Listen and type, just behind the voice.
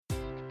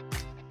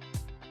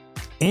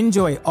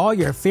Enjoy all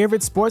your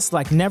favorite sports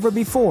like never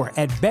before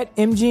at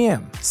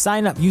BetMGM.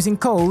 Sign up using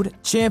code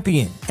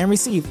CHAMPION and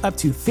receive up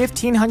to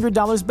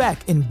 $1,500 back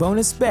in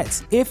bonus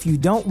bets if you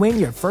don't win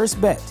your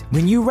first bet.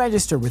 When you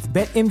register with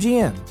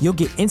BetMGM, you'll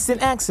get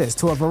instant access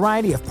to a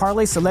variety of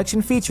parlay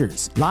selection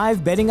features,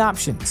 live betting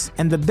options,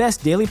 and the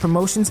best daily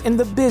promotions in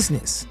the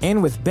business.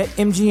 And with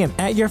BetMGM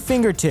at your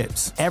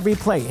fingertips, every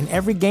play and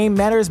every game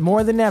matters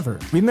more than ever.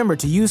 Remember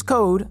to use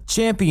code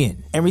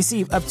CHAMPION and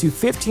receive up to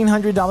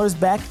 $1,500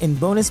 back in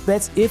bonus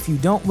bets if you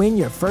don't win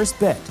your first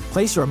bet.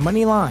 Place your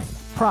money line,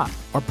 prop,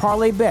 or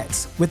parlay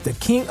bets with the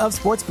king of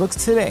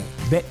sportsbooks today.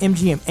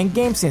 BetMGM and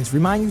GameSense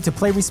remind you to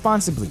play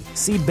responsibly.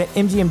 See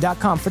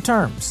BetMGM.com for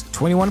terms.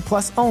 21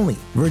 plus only.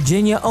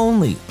 Virginia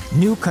only.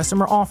 New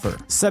customer offer.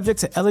 Subject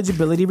to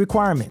eligibility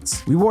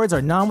requirements. Rewards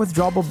are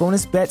non-withdrawable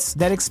bonus bets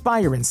that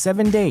expire in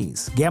 7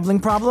 days. Gambling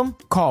problem?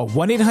 Call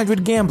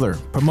 1-800-GAMBLER.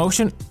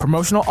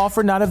 Promotional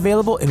offer not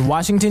available in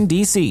Washington,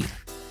 D.C.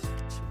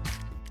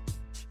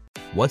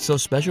 What's so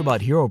special about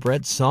Hero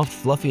Bread's soft,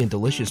 fluffy, and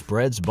delicious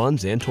breads,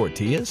 buns, and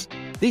tortillas?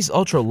 These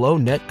ultra-low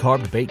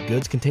net-carb baked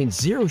goods contain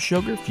zero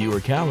sugar,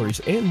 fewer calories,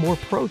 and more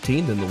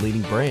protein than the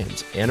leading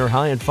brands, and are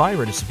high in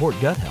fiber to support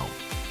gut health.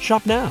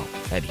 Shop now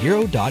at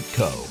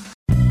Hero.co.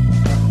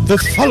 The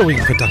following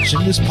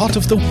production is part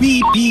of the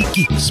We Be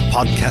Geeks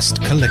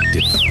podcast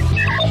collective.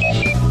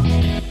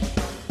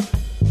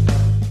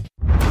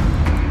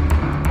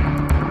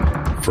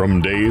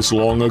 From days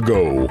long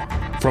ago,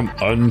 from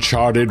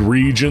uncharted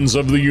regions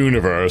of the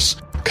universe,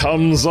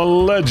 comes a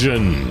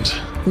legend.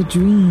 The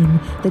dream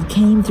that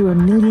came through a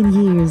million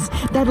years,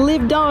 that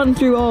lived on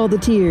through all the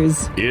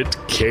tears. It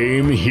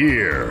came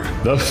here,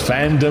 the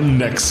Fandom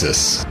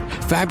Nexus.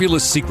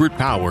 Fabulous secret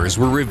powers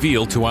were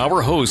revealed to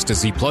our host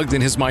as he plugged in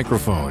his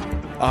microphone.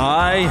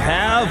 I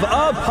have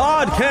a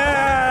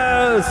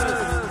podcast!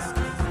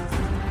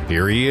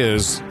 Here he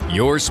is,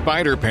 your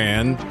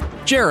Spider-Pan,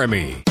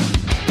 Jeremy.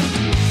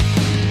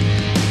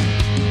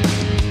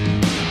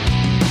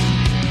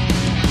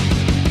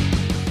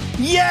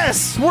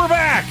 Yes, we're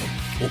back!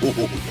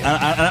 And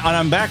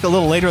I'm back a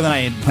little later than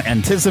I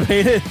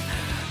anticipated.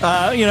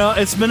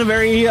 It's been a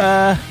very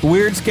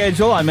weird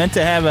schedule. I meant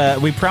to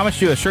have we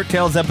promised you a Shirt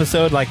Tales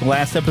episode like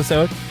last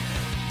episode.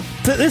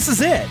 This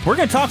is it. We're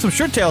going to talk some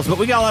Shirt Tales, but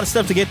we got a lot of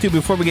stuff to get to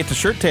before we get to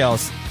Shirt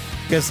Tales.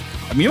 Because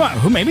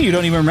maybe you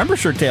don't even remember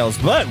Shirt Tales,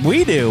 but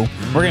we do.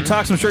 Mm-hmm. We're going to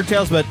talk some Shirt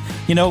Tales, but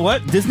you know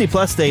what? Disney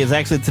Plus Day is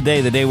actually today,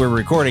 the day we're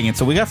recording it,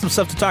 so we got some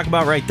stuff to talk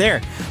about right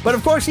there. But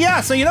of course,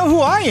 so you know who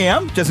I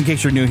am, just in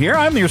case you're new here.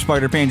 I'm your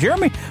Spider-Pan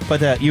Jeremy,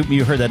 but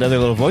you heard that other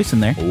little voice in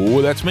there.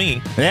 Oh, that's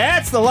me.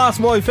 That's the Lost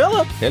Boy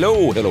Philip.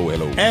 Hello.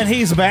 And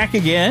he's back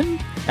again.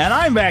 And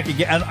I'm back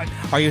again.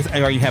 Are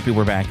you happy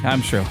we're back?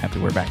 I'm sure happy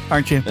we're back,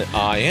 aren't you?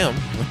 I am.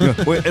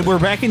 We're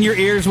back in your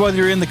ears, whether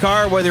you're in the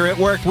car, whether at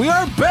work. We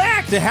are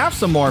back to have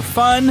some more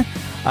fun.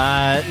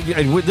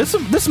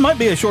 This might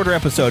be a shorter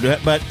episode,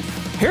 but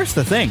here's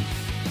the thing.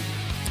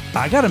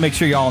 I got to make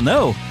sure y'all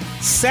know.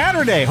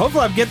 Saturday,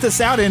 hopefully I'll get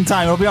this out in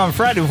time. It'll be on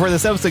Friday before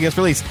this episode gets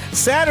released.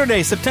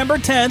 Saturday, September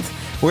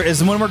 10th,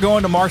 is when we're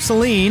going to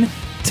Marceline.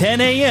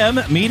 10 a.m.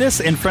 Meet us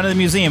in front of the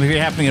museum if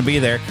you're happening to be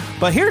there.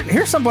 But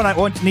here's something I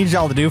need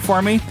y'all to do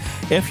for me.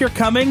 If you're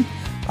coming,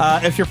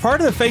 if you're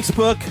part of the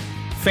Facebook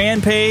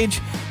fan page,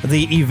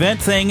 the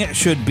event thing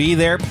should be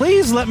there.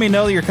 Please let me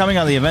know that you're coming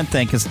on the event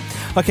thing.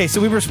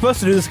 So we were supposed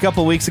to do this a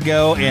couple of weeks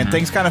ago, and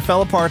things kind of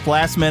fell apart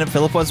last minute.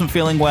 Philip wasn't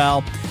feeling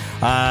well.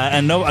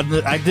 I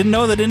didn't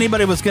know that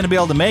anybody was going to be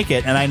able to make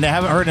it, and I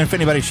haven't heard if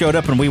anybody showed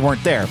up and we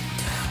weren't there.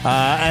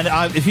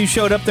 If you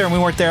showed up there and we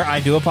weren't there, I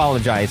do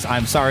apologize.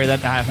 I'm sorry that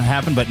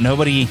happened, but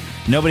nobody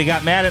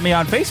got mad at me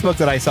on Facebook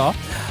that I saw.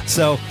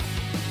 So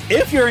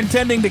if you're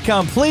intending to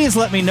come, please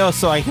let me know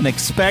so I can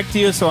expect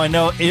you, so I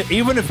know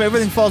even if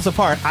everything falls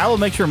apart, I will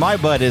make sure my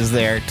butt is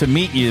there to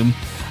meet you.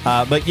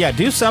 But yeah,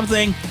 do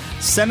something.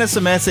 Send us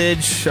a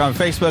message on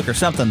Facebook or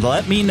something.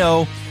 Let me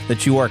know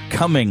that you are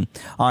coming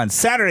on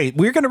Saturday.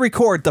 We're going to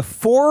record the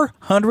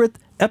 400th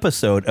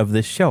episode of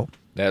this show.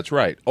 That's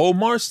right. Oh,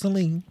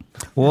 Marceline.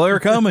 Well, they're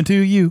coming to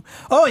you.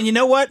 Oh, and you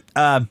know what?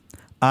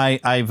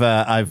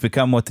 I've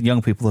become what the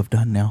young people have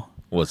done now.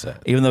 What's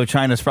that? Even though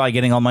China's probably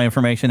getting all my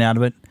information out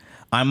of it,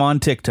 I'm on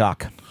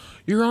TikTok.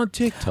 You're on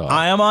TikTok.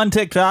 I am on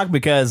TikTok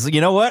because you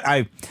know what?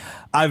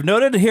 I've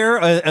noted here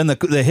in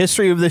the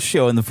history of this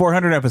show in the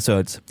 400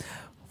 episodes,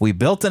 we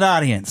built an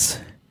audience.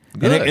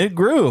 Good. And it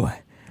grew.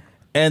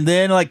 And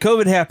then like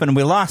COVID happened, and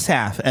we lost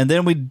half, and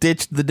then we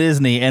ditched the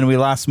Disney, and we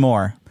lost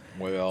more.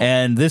 Well,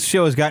 and this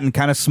show has gotten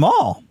kind of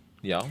small.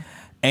 Yeah.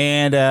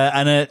 And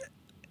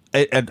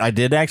I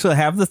did actually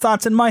have the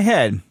thoughts in my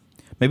head.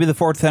 Maybe the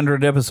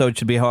 400th episode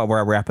should be where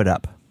I wrap it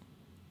up.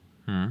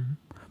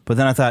 But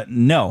then I thought,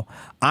 no,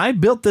 I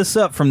built this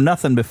up from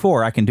nothing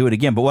before. I can do it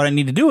again. But what I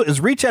need to do is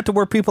reach out to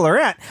where people are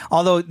at.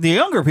 Although the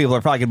younger people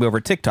are probably going to be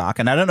over TikTok.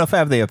 And I don't know if I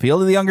have the appeal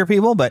to the younger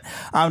people, but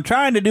I'm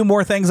trying to do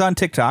more things on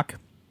TikTok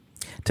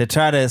to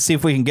try to see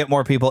if we can get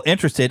more people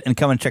interested in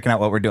coming and checking out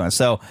what we're doing.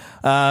 So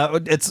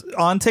it's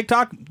on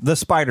TikTok, the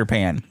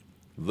Spider-Pan.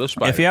 The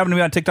Spider. If you happen to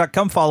be on TikTok,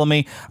 come follow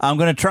me. I'm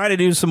going to try to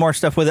do some more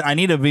stuff with it. I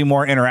need to be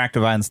more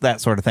interactive on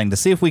that sort of thing to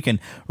see if we can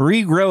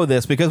regrow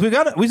this, because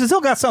we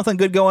still got something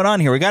good going on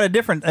here. We got a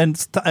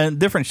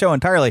different show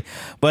entirely.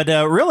 But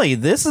really,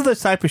 this is the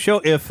type of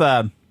show. If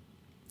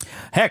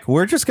heck,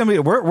 we're just going to be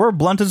we're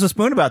blunt as a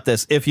spoon about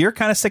this. If you're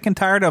kind of sick and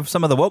tired of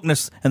some of the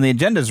wokeness and the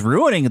agendas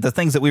ruining the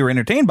things that we were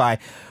entertained by,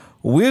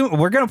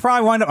 we're going to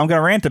probably wind up, I'm going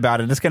to rant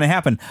about it. It's going to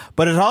happen.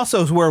 But it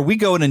also is where we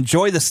go and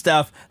enjoy the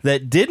stuff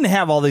that didn't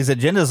have all these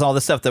agendas, all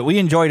the stuff that we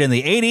enjoyed in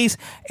the 80s.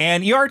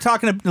 And you are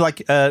talking to, like,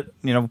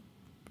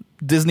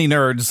 Disney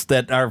nerds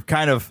that are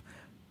kind of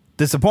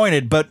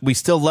disappointed, but we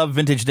still love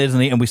vintage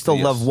Disney, and we still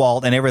love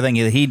Walt and everything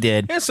that he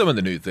did. And some of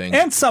the new things.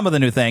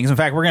 In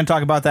fact, we're going to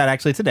talk about that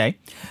actually today.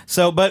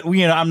 So, but,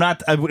 we're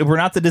not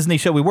the Disney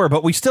show we were,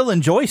 but we still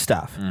enjoy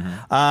stuff.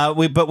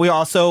 But we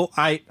also,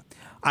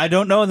 I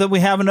don't know that we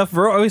have enough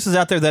voices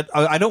out there that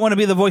I don't want to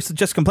be the voice that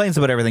just complains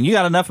about everything. You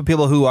got enough of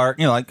people who are,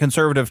 like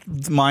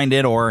conservative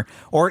minded or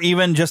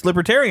even just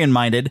libertarian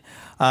minded,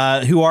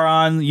 who are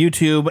on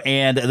YouTube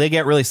and they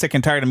get really sick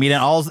and tired of me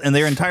and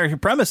their entire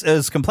premise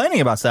is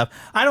complaining about stuff.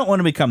 I don't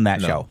want to become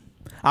that show.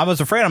 I was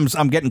afraid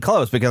I'm getting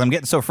close because I'm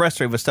getting so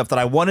frustrated with stuff that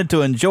I wanted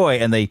to enjoy,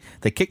 and they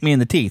kick me in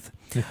the teeth.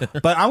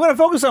 But I'm going to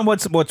focus on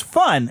what's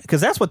fun,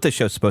 because that's what this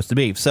show's supposed to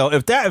be. So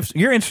if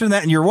you're interested in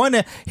that and you're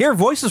wanting to hear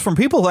voices from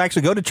people who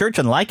actually go to church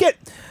and like it,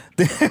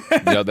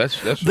 yeah,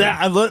 that's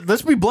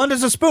let's be blunt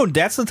as a spoon.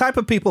 That's the type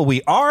of people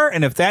we are,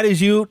 and if that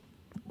is you,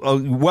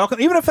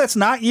 welcome. Even if that's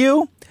not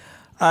you.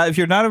 If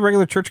you're not a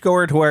regular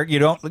churchgoer to where you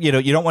don't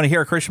want to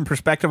hear a Christian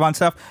perspective on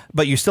stuff,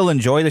 but you still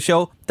enjoy the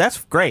show,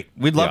 that's great.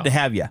 We'd love to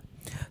have you.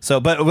 So,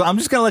 but I'm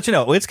just going to let you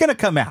know it's going to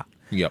come out.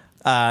 Yep.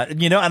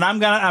 And I'm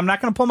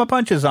not gonna pull my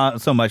punches on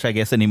so much, I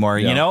guess, anymore.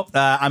 Yeah.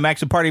 I'm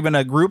actually part of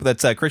a group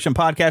that's a Christian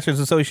Podcasters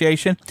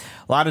Association.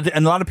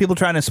 A lot of people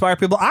trying to inspire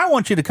people. I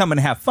want you to come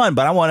and have fun,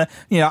 but I'm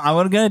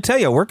going to tell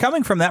you, we're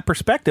coming from that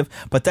perspective,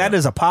 but that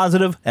is a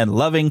positive and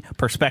loving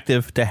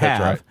perspective to have.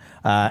 That's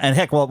right. And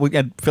heck,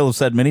 Phil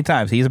said many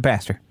times, he's a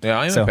pastor. Yeah,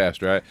 I am a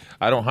pastor.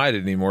 I don't hide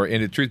it anymore.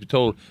 And the truth be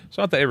told, it's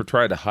not that I ever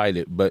tried to hide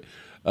it, but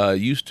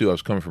used to. I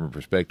was coming from a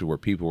perspective where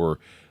people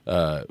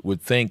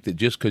would think that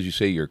just because you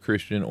say you're a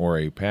Christian or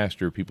a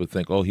pastor, people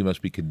think, oh, he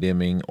must be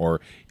condemning,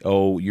 or,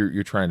 oh,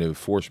 you're trying to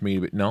force me.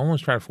 But no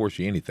one's trying to force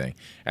you anything.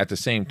 At the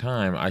same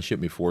time, I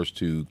shouldn't be forced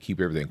to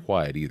keep everything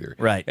quiet either.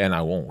 Right. And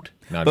I won't.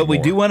 But we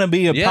do want to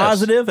be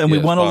positive, and we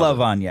want to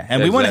love on you,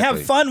 and we want to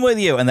have fun with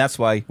you, and that's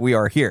why we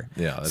are here.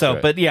 Yeah. That's so,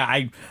 right. But yeah,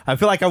 I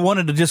feel like I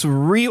wanted to just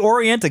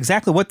reorient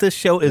exactly what this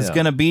show is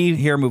going to be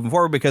here moving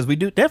forward, because we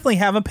do definitely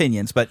have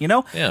opinions. But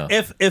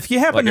if you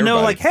happen to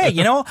know, like, hey,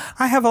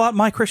 I have a lot of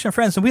my Christian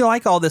friends, and we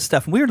like all this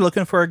stuff, and we were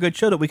looking for a good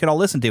show that we could all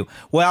listen to.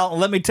 Well,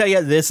 let me tell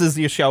you, this is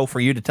your show for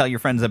you to tell your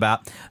friends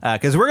about,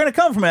 because we're going to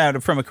come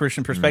from a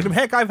Christian perspective.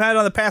 Heck, I've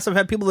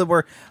had people that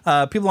were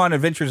people on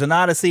Adventures in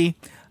Odyssey.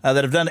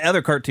 That have done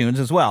other cartoons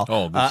as well.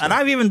 And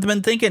I've even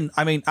been thinking,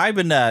 I've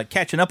been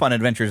catching up on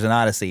Adventures in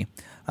Odyssey.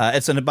 By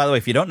the way,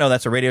 if you don't know,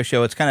 that's a radio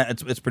show. It's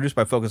produced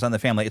by Focus on the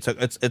Family.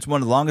 It's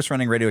one of the longest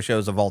running radio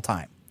shows of all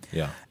time.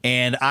 Yeah.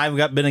 And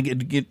I've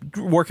been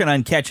working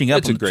on catching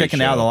up and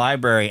checking out the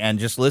library and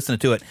just listening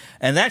to it.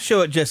 And that show,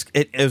 it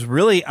is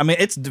really,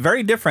 it's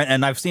very different.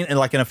 And I've seen it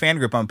like in a fan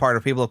group I'm part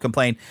of, people have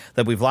complained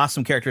that we've lost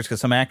some characters because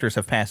some actors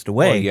have passed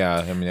away. Oh,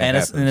 yeah. And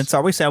it's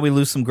always sad we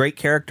lose some great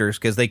characters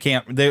because they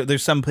can't,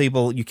 there's some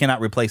people you cannot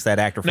replace that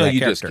actor for that character.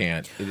 No, you just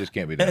can't. It just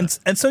can't be done.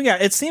 And so,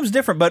 yeah, it seems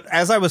different. But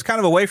as I was kind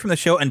of away from the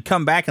show and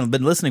come back and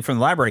been listening from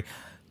the library,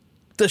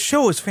 the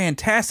show is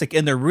fantastic,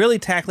 and they're really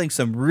tackling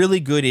some really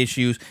good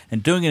issues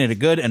and doing it in a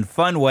good and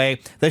fun way.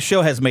 This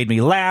show has made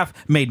me laugh,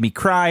 made me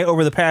cry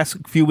over the past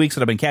few weeks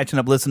that I've been catching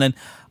up listening.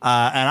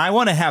 And I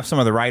want to have some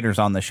of the writers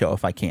on the show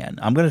if I can.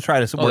 I'm going to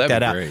try to work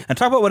that out and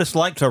talk about what it's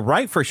like to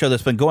write for a show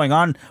that's been going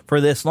on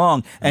for this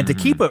long and to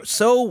keep it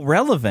so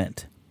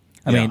relevant.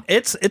 I mean,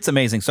 it's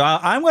amazing. So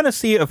I'm going to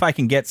see if I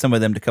can get some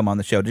of them to come on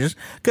the show, just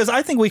because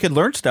I think we could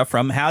learn stuff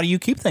from how do you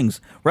keep things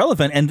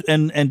relevant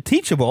and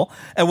teachable,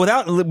 and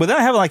without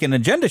having like an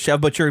agenda shove,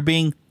 but you're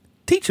being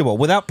teachable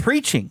without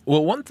preaching.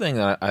 Well, one thing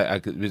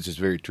this is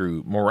very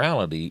true.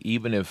 Morality,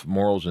 even if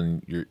morals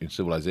in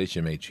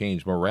civilization may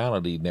change,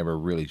 morality never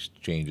really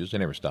changes. It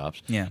never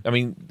stops. Yeah. I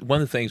mean,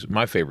 one of the things,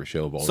 my favorite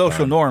show of all social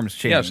time. norms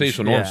change. Yeah,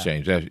 social norms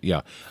change.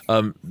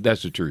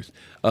 That's the truth.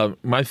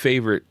 My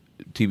favorite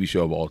TV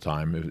show of all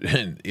time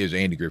is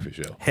Andy Griffith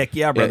Show. Heck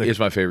yeah, brother. It's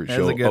my favorite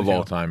show of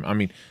all time. I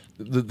mean,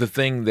 the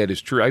thing that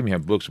is true, I even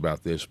have books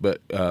about this,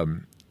 but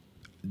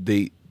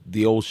the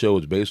old show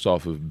is based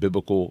off of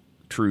biblical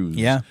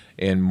truths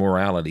and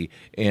morality.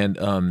 And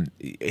a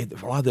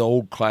lot of the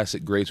old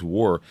classic greats of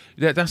war,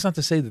 that's not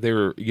to say that they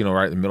were,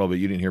 right in the middle of it.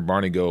 You didn't hear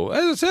Barney go,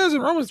 as it says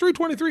in Romans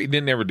 3:23. He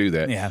didn't ever do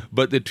that. Yeah.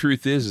 But the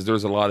truth is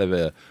there's a lot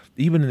of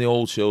even in the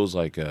old shows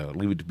like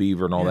Leave It to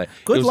Beaver and all that.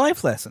 Good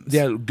life lessons.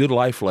 Yeah, good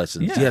life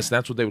lessons. Yeah. Yes,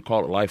 that's what they would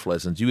call it, life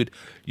lessons. You'd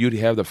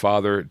have the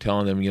father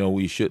telling them,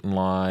 we shouldn't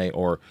lie,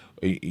 or,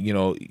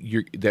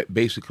 that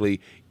basically,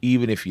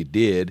 even if you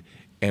did,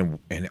 and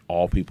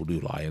all people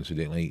do lie,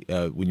 incidentally,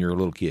 when you're a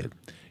little kid,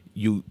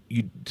 you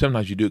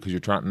sometimes you do it because you're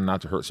trying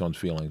not to hurt someone's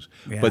feelings,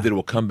 but it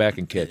will come back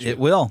and catch you. It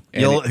will.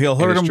 And You'll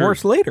hurt them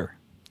worse later.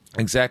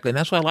 Exactly, and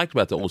that's what I liked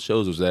about the old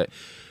shows was that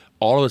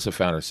all of us have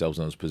found ourselves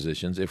in those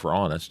positions. If we're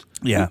honest,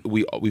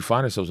 we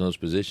find ourselves in those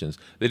positions.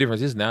 The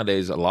difference is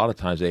nowadays, a lot of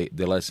times the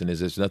lesson is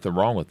there's nothing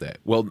wrong with that.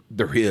 Well,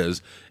 there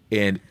is,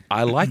 and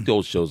I like the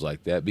old shows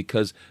like that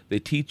because they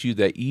teach you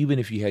that even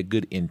if you had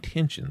good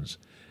intentions,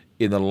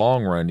 in the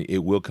long run,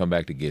 it will come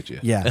back to get you.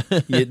 Yeah,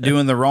 you're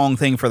doing the wrong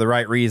thing for the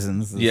right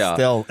reasons.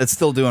 It's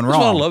still doing wrong.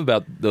 That's what I love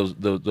about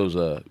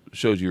those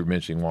shows you were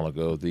mentioning a while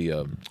ago. The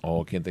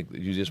I can't think.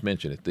 You just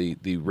mentioned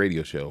it. The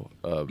radio show,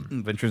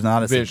 Adventures in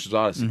Odyssey. Adventures in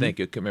Odyssey. Thank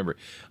you. I can't remember.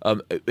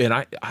 And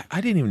I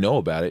didn't even know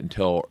about it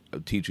until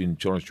teaching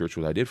children's church,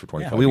 what I did for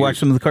 25 years. We watched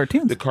some of the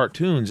cartoons. The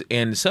cartoons,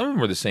 and some of them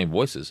were the same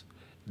voices.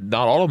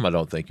 Not all of them, I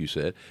don't think you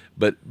said,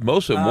 but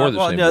most of them were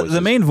the same voices.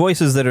 The main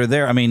voices that are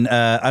there, I mean,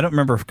 I don't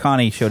remember if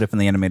Connie showed up in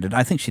the animated.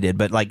 I think she did,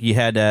 but like you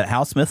had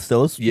Hal Smith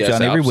still as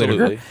John Avery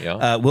Whittaker.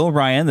 Yeah. Will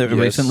Ryan, that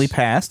recently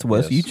passed,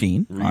 was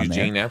Eugene on there.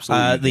 Eugene,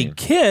 absolutely. The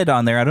kid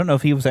on there, I don't know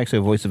if he was actually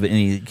a voice of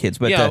any kids,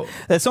 but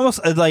it's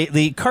almost like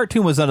the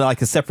cartoon was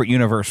like a separate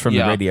universe from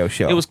the radio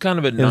show. It was kind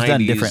of a 90s. It was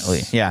done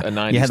differently. Yeah. A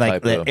 90s you had like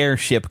type the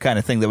airship kind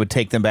of thing that would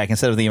take them back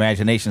instead of the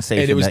imagination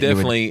station. And it was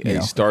definitely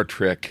a Star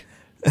Trek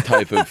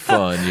type of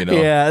fun, you know.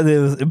 Yeah,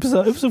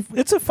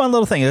 it's a fun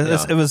little thing.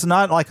 It was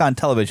not like on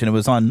television; it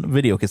was on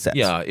video cassettes.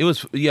 Yeah, it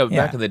was. Yeah,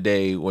 back in the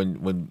day, when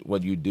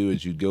what you do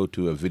is you go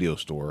to a video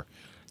store,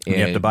 and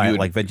you have to buy it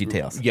like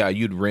VeggieTales. Yeah,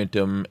 you'd rent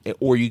them,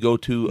 or you go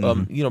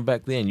to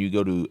back then you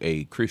go to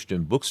a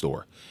Christian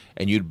bookstore,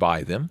 and you'd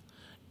buy them,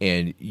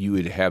 and you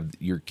would have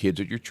your kids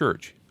at your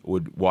church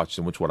would watch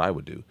them, which is what I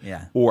would do.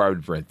 Yeah, or I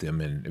would rent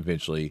them, and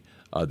eventually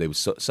they would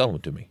sell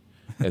them to me,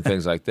 and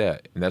things like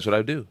that, and that's what I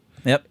would do.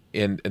 Yep.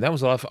 And that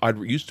was a lot. I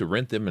used to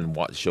rent them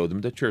and show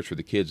them to church for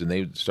the kids, and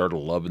they started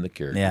loving the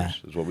characters. Yeah,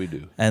 is what we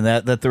do. And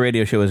that the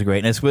radio show is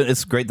great, and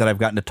it's great that I've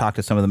gotten to talk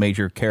to some of the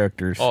major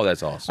characters. Oh,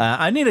 that's awesome.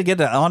 I need to get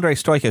to Andre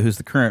Stoika, who's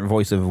the current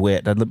voice of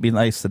Wit. It'd be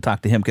nice to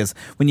talk to him because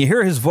when you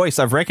hear his voice,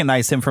 I've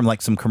recognized him from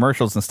like some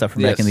commercials and stuff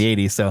from back in the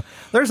 80s. So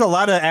there's a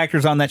lot of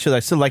actors on that show that I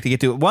still like to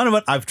get to. One of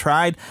it I've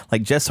tried,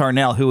 like Jess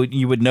Harnell, who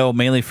you would know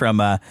mainly from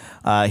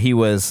he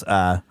was.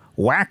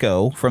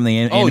 Wacko from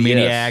the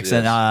Animaniacs,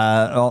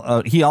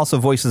 and he also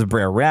voices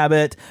Brer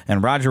Rabbit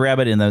and Roger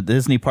Rabbit in the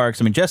Disney parks.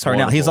 I mean, Jess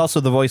Harnell, he's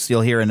also the voice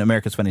you'll hear in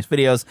America's Funniest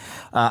Videos.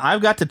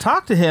 I've got to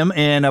talk to him,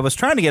 and I was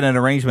trying to get an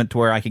arrangement to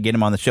where I could get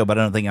him on the show, but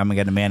I don't think I'm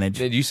going to manage.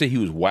 Did you say he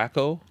was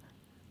Wacko?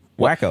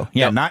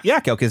 Wacko, not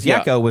Yakko, because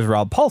Yakko was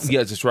Rob Paulson.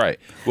 Yes, that's right.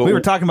 Well, we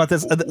were talking about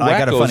this. I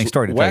got a funny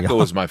story to tell you. Wacko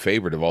was my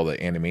favorite of all the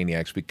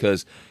Animaniacs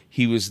because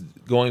he was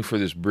going for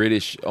this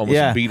British, almost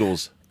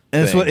Beatles.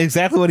 And it's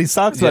exactly what he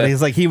talks about.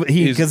 He's like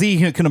because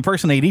he can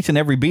impersonate each and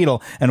every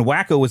Beatle, and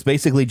Wacko was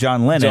basically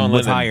John Lennon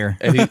with higher.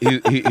 And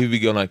he'd be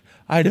going like,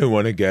 "I don't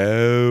want to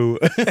go."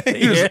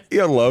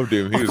 I loved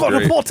him. He was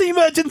great. Faulty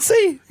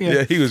emergency.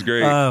 Yeah, he was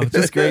great. Oh,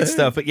 just great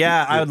stuff. But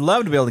yeah, I would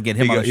love to be able to get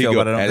him on the show,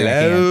 but I don't think I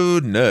can. Hello,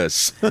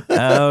 nurse.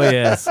 Oh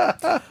yes.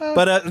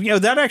 But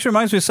that actually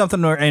reminds me of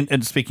something.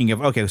 And speaking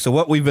of, so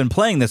what we've been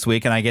playing this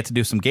week, and I get to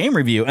do some game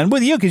review, and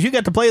with you because you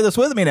got to play this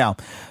with me now.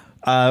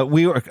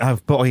 We were,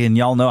 and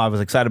y'all know I was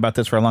excited about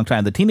this for a long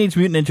time. The Teenage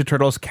Mutant Ninja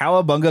Turtles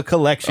Cowabunga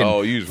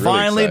Collection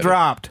finally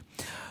dropped.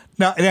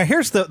 Now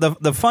here's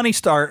the funny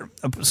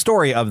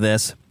story of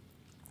this.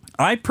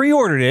 I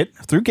pre-ordered it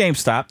through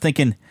GameStop,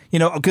 thinking,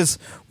 because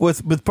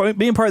with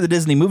being part of the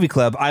Disney Movie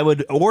Club, I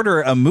would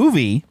order a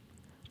movie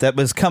that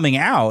was coming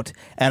out,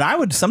 and I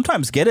would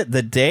sometimes get it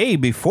the day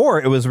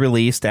before it was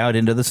released out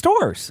into the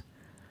stores.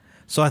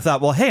 So I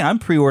thought, well, hey, I'm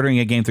pre-ordering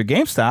a game through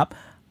GameStop.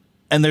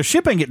 And they're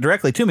shipping it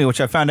directly to me, which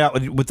I found out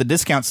with the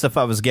discount stuff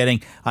I was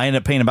getting. I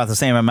ended up paying about the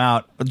same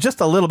amount, just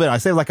a little bit. I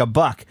saved like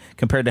 $1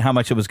 compared to how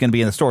much it was going to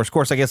be in the stores. Of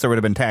course, I guess there would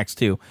have been tax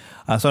too.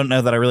 So I don't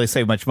know that I really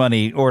saved much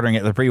money ordering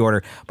it the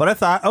pre-order. But I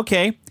thought,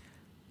 okay,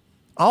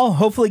 I'll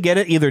hopefully get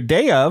it either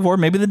day of or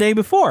maybe the day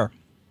before.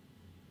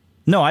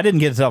 No, I didn't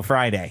get it until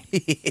Friday.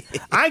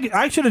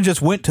 I should have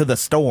just went to the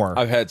store.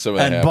 I've had some of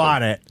that and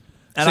bought it,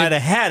 and I'd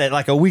have had it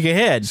like a week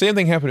ahead. Same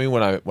thing happened to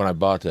me when I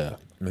bought.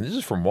 This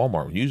is from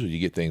Walmart. Usually you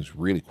get things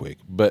really quick.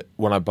 But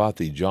when I bought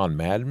the John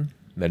Madden,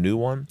 the new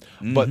one,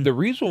 but the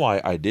reason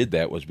why I did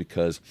that was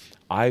because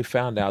I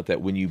found out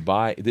that when you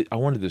buy, I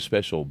wanted the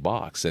special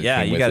box. That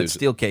came you with got it. a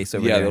steel case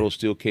over there. Yeah, the little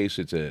steel case.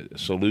 It's a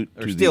salute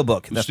or to steel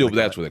book. That's what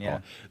they call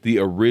it. The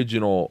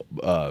original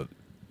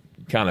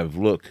kind of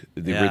look,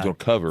 the original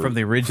cover. From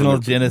the original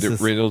Genesis.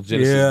 The original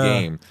Genesis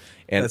game.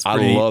 And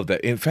I love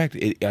that. In fact,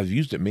 I've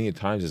used it many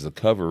times as a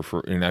cover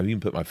and I've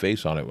even put my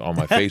face on it on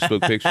my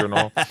Facebook picture and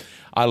all.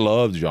 I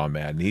loved John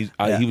Madden. He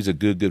was a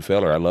good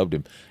feller. I loved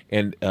him,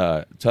 and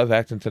tough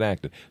acting, to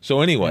acting.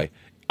 So anyway,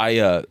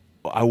 I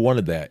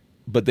wanted that,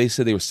 but they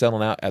said they were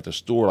selling out at the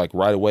store like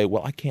right away.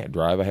 Well, I can't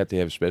drive. I have to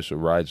have special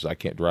rides. I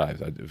can't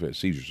drive. I've had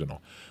seizures and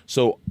all.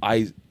 So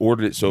I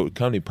ordered it. So it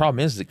come to me. Problem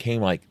is, it came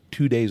like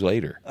 2 days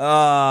later.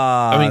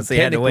 I mean, so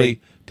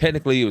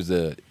technically, it was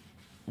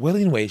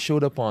anyway, it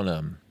showed up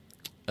on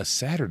a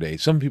Saturday.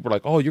 Some people are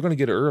like, "Oh, you're going to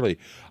get it early."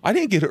 I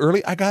didn't get it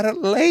early. I got it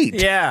late.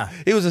 Yeah.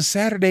 It was a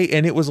Saturday,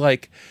 and it was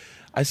like,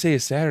 I say a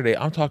Saturday.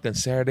 I'm talking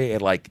Saturday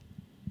at like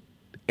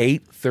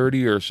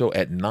 8:30 or so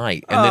at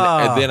night,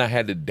 and then I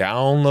had to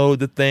download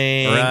the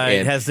thing. Right,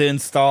 and it has to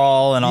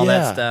install and all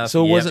that stuff.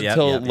 So it wasn't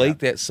until yep. late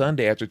that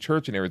Sunday after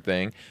church and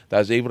everything that I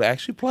was able to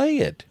actually play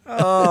it.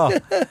 Oh,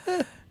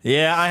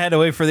 yeah, I had to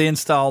wait for the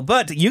install.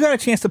 But you got a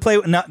chance to play.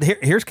 Now,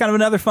 here's kind of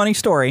another funny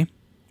story.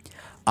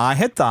 I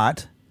had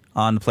thought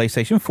on the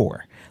PlayStation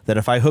 4 that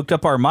if I hooked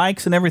up our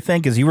mics and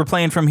everything, because you were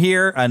playing from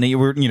here, and you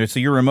were, so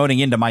you're remoting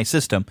into my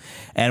system,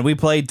 and we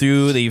played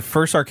through the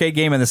first arcade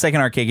game and the second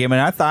arcade game, and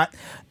I thought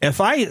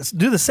if I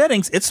do the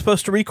settings, it's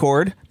supposed to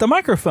record the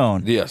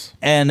microphone, yes,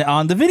 and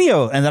on the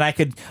video, and then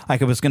I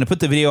was going to put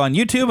the video on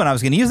YouTube, and I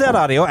was going to use that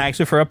audio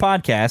actually for a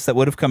podcast that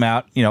would have come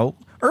out,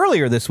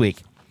 earlier this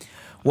week.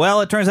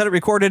 Well, it turns out it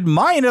recorded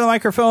my end of the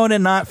microphone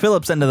and not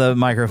Philip's end of the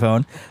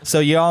microphone.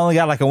 So you only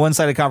got like a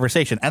one-sided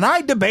conversation. And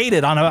I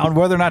debated on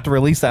whether or not to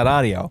release that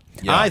audio.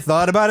 Yeah. I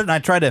thought about it, and I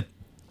tried to,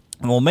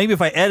 well, maybe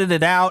if I edit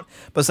it out.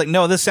 But it's like,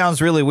 no, this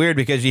sounds really weird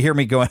because you hear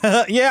me going,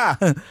 yeah,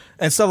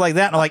 and stuff like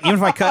that. And I'm like, even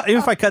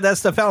if I cut that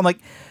stuff out, I'm like,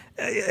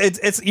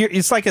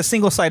 it's like a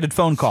single-sided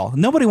phone call.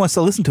 Nobody wants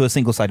to listen to a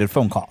single-sided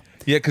phone call.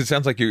 Yeah, because it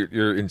sounds like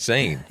you're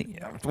insane.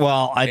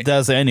 Well, it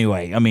does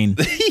anyway. I mean,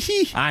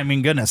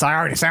 goodness, I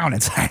already sound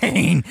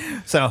insane.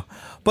 So,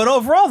 but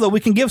overall, though, we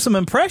can give some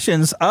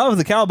impressions of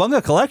the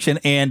Cowabunga collection.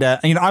 And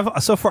I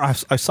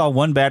saw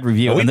one bad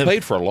review. Oh, we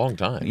played for a long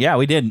time. Yeah,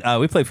 we did.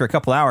 We played for a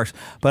couple hours.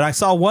 But I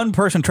saw one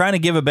person trying to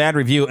give a bad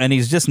review, and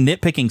he's just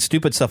nitpicking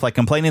stupid stuff like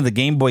complaining the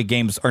Game Boy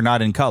games are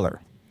not in color.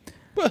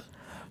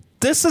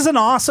 This is an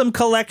awesome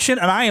collection,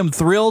 and I am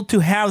thrilled to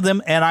have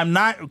them. And I'm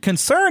not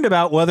concerned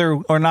about whether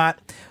or not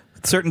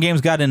certain games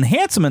got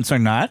enhancements or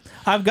not.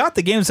 I've got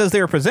the games as they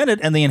were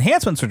presented, and the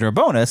enhancements are a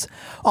bonus.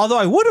 Although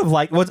I would have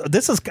liked,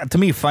 this is to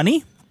me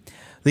funny,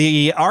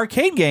 the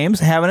arcade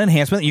games have an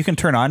enhancement that you can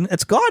turn on.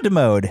 It's God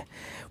mode,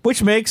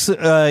 which makes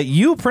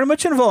you pretty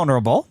much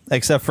invulnerable,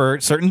 except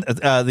for certain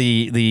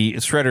the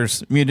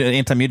Shredder's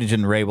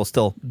anti-mutagen ray will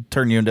still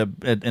turn you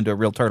into a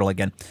real turtle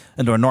again,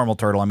 into a normal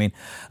turtle. I mean,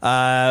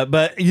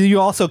 but you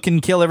also can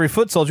kill every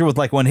foot soldier with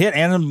like one hit,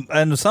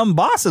 and some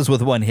bosses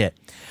with one hit.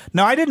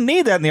 Now, I didn't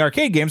need that in the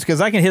arcade games because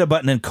I can hit a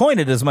button and coin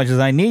it as much as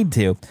I need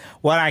to.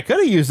 What I could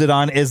have used it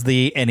on is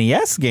the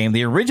NES game.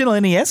 The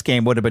original NES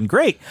game would have been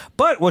great.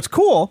 But what's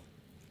cool,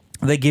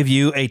 they give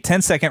you a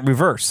 10-second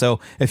reverse. So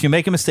if you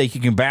make a mistake,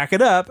 you can back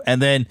it up,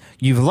 and then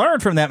you've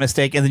learned from that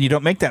mistake, and then you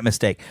don't make that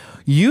mistake.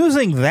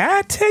 Using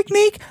that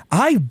technique,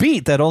 I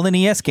beat that old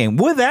NES game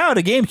without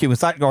a GameCube.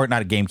 It's not a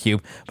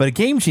GameCube, but a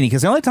Game Genie,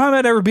 because the only time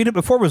I'd ever beat it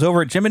before was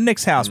over at Jim and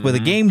Nick's house with a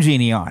Game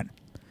Genie on.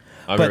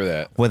 I remember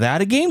that. Without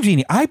a Game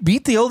Genie, I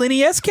beat the old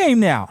NES game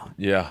now.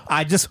 Yeah.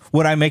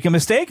 When I make a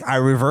mistake, I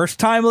reverse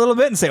time a little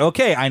bit and say,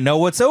 okay, I know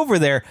what's over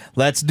there.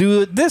 Let's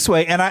do it this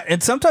way.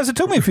 And sometimes it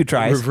took me a few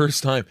tries. Reverse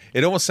time.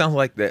 It almost sounds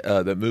like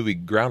that movie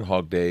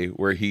Groundhog Day,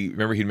 where he'd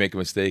make a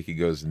mistake. He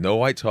goes, no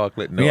white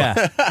chocolate. No.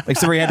 Yeah.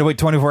 Except for he had to wait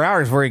 24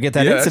 hours before he get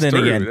that incident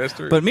again. That's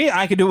true. But me,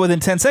 I could do it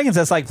within 10 seconds.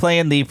 That's like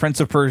playing the Prince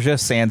of Persia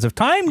Sands of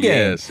Time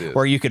game,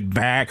 where you could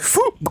back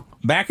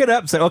it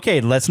up. Say, okay,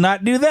 let's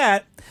not do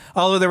that.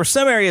 Although there were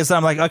some areas that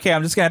I'm like, okay,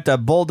 I'm just going to have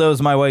to bulldoze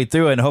my way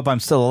through it and hope I'm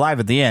still alive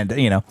at the end,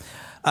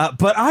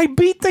 But I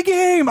beat the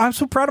game. I'm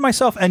so proud of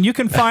myself. And you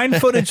can find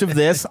footage of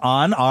this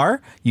on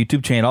our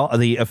YouTube channel,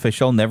 the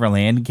official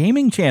Neverland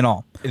Gaming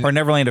channel, or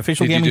Neverland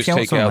Official Gaming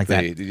Channel, something like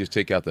that. Did you just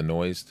take out the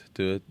noise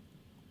to it?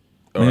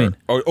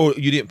 Or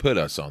you didn't put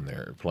us on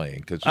there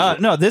playing?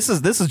 No, this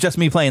is just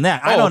me playing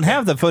that. I don't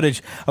have the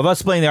footage of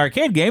us playing the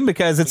arcade game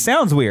because it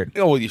sounds weird.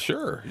 Oh, well, you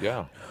sure?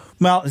 Yeah.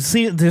 Well,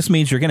 see, this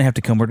means you're going to have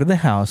to come over to the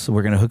house.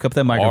 We're going to hook up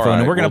that microphone,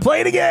 and we're going to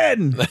play it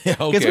again.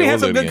 Because we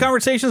had some good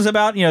conversations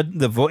about,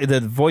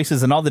 the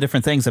voices and all the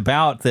different things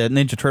about the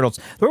Ninja Turtles,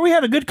 where we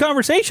had a good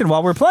conversation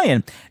while we're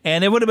playing.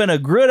 And it would have been a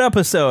good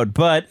episode,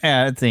 but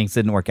things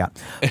didn't work out.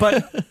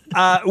 But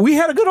we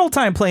had a good old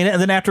time playing it.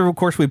 And then after, of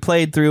course, we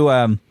played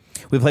through...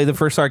 we played the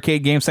first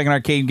arcade game, second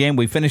arcade game.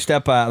 We finished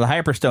up the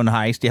Hyperstone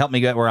heist. You helped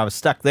me get where I was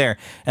stuck there.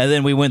 And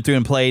then we went through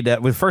and played.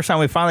 The first time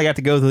we finally got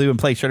to go through and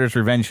play Shredder's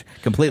Revenge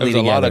completely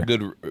together. There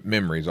was a lot of good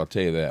memories, I'll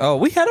tell you that. Oh,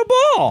 we had a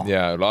ball.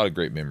 Yeah, a lot of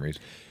great memories.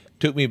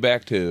 Took me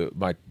back to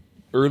my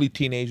early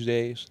teenage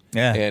days.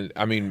 Yeah. And,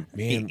 I mean,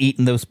 man.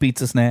 Eating those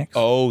pizza snacks.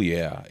 Oh,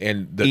 yeah.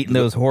 And eating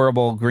those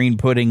horrible green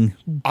pudding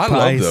I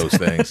pies. love those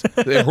things.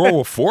 They're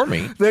horrible for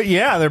me.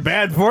 They're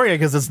bad for you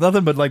because it's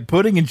nothing but like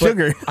pudding and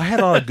sugar. I had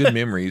a lot of good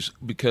memories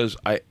because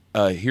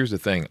here's the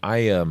thing.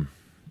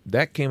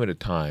 That came at a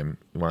time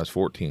when I was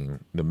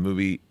 14. The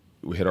movie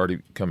had already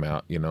come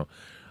out,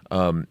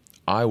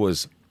 I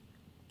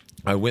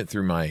went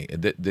through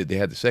they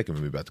had the second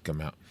movie about to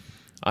come out.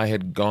 I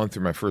had gone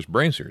through my first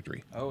brain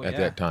surgery at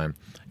that time,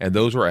 and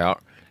those were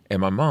out.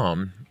 And my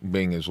mom,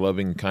 being as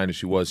loving and kind as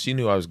she was, she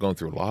knew I was going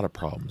through a lot of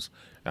problems.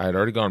 I had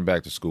already gone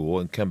back to school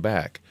and come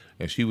back,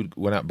 and she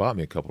went out and bought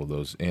me a couple of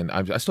those. And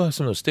I still have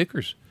some of those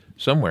stickers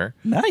somewhere.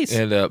 Nice.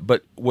 And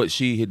but what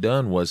she had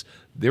done was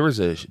there was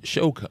a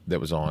show that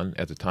was on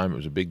at the time. It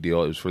was a big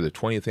deal. It was for the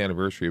 20th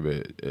anniversary of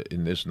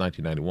in this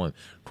 1991,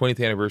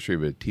 20th anniversary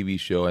of a TV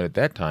show. And at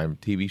that time,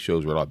 TV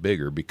shows were a lot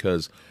bigger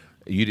because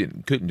you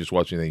couldn't just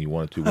watch anything you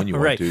wanted to when you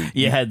wanted to.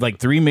 You had like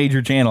 3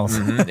 major channels.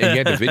 And you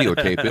had to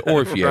videotape it,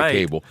 or if you had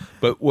cable.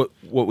 But what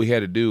we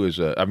had to do is,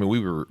 we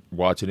were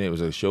watching it. It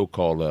was a show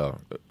called, the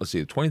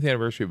 20th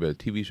anniversary of a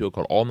TV show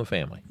called All in the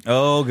Family.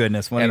 Oh,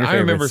 goodness. One of your I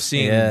remember favorites.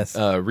 seeing Yes.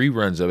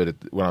 reruns of it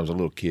when I was a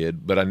little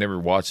kid, but I never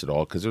watched it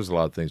all because there was a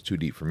lot of things too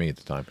deep for me at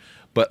the time.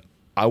 But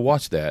I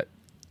watched that,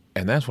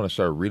 and that's when I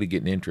started really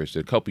getting interested.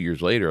 A couple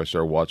years later, I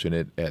started watching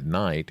it at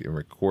night and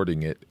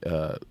recording it,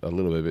 a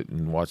little bit of it,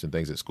 and watching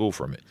things at school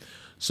from it.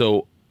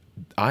 So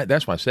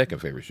that's my second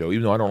favorite show,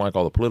 even though I don't like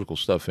all the political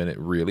stuff in it,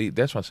 really.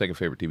 That's my second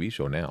favorite TV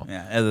show now.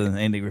 Yeah, other than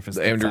Andy Griffith's.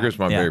 Andy Griffith's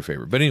my very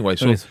favorite. But anyway,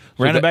 so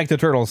round back to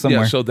Turtles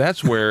somewhere. Yeah, so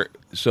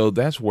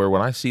that's where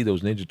when I see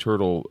those Ninja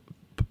Turtle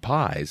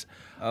pies,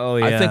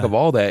 I think of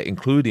all that,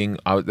 including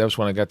that was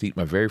when I got to eat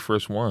my very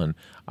first one.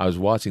 I was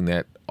watching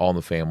that All in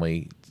the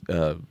Family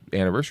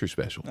anniversary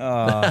special.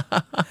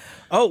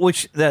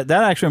 Which that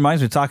actually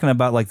reminds me, talking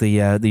about like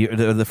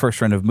the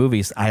first run of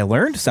movies. I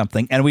learned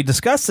something, and we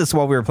discussed this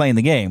while we were playing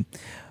the game,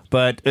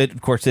 but it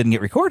of course didn't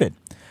get recorded.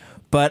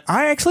 But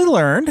I actually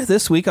learned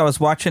this week. I was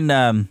watching.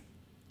 I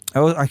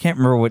can't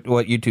remember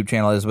what YouTube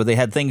channel it is, but they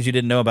had things you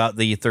didn't know about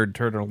the third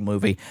Turtle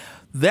movie.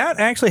 That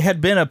actually had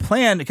been a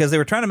plan because they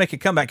were trying to make a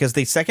comeback because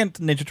the second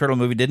Ninja Turtle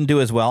movie didn't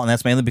do as well, and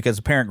that's mainly because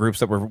of parent groups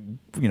that were,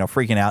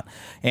 freaking out.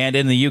 And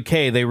in the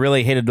UK, they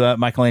really hated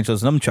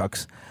Michelangelo's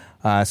nunchucks.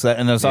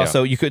 And there's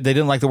also they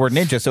didn't like the word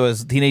ninja, so it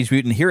was Teenage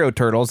Mutant Hero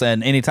Turtles.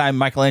 And anytime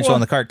Michelangelo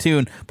in the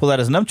cartoon pulled out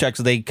his nunchucks,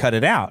 they cut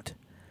it out.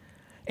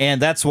 And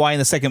that's why in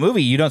the second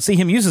movie you don't see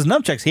him use his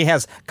nunchucks. He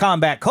has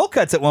combat cold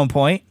cuts at one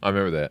point. I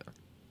remember that.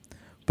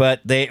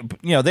 But they're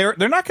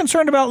not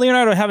concerned about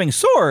Leonardo having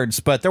swords,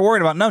 but they're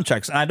worried about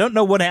nunchucks. And I don't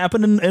know what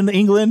happened in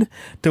England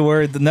to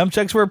where the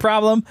nunchucks were a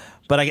problem,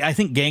 but I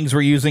think gangs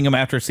were using them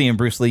after seeing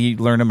Bruce Lee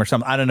learn them or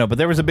something. I don't know, but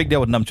there was a big deal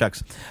with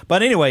nunchucks.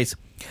 But anyways,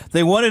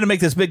 they wanted to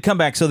make this big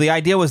comeback, so the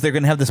idea was they're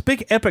going to have this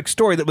big epic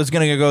story that was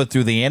going to go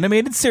through the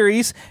animated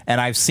series, and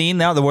I've seen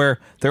now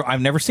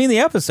I've never seen the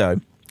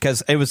episode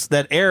because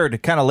that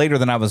aired kind of later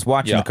than I was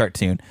watching the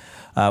cartoon.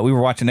 We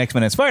were watching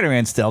X-Men and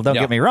Spider-Man still, don't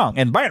get me wrong,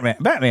 and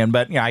Batman,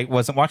 but I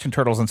wasn't watching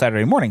Turtles on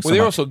Saturday mornings. Well, they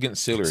were also getting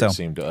sillier, it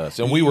seemed to us.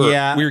 And we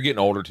were getting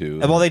older, too.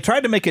 Well, they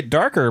tried to make it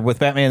darker with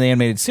Batman the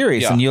Animated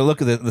Series, and you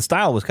look at the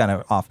style was kind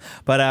of off.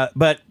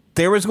 But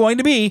there was going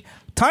to be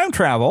time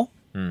travel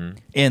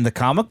in the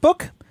comic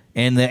book,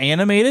 in the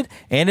animated,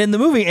 and in the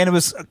movie, and it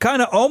was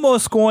kind of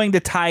almost going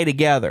to tie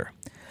together.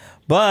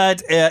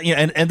 But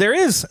and there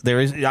is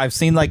I've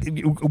seen like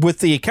with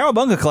the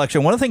Cowabunga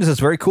collection, one of the things that's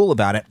very cool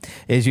about it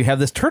is you have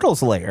this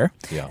Turtles layer,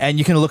 and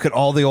you can look at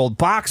all the old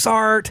box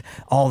art,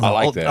 all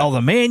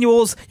the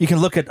manuals. You can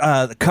look at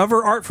the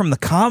cover art from the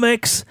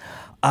comics,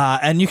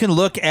 and you can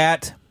look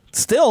at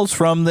stills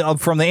from the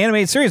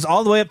animated series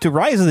all the way up to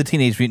Rise of the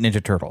Teenage Mutant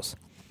Ninja Turtles.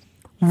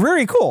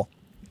 Very cool.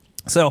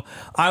 So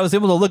I was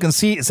able to look and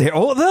say,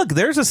 oh, look,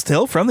 there's a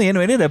still from the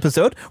animated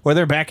episode where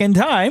they're back in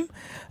time.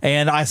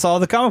 And I saw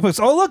the comic books.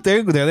 Oh, look,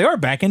 there they are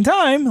back in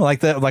time.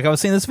 Like I was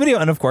seeing this video.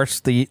 And, of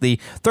course, the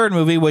third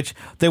movie, which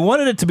they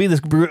wanted it to be this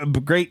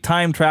great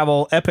time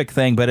travel epic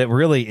thing, but it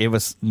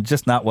was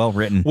just not well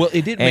written. Well,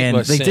 it didn't make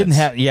much sense.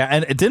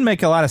 And it didn't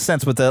make a lot of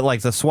sense with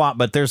the swap.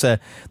 But there's a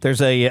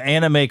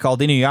anime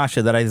called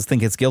Inuyasha that I just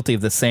think is guilty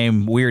of the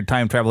same weird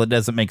time travel. It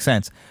doesn't make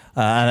sense.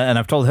 And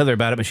I've told Heather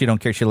about it, but she don't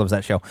care. She loves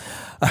that show.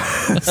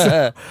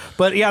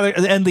 But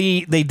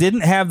they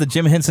didn't have the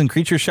Jim Henson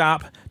Creature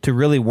Shop to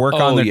really work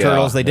on their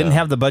turtles. They didn't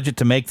have the budget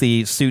to make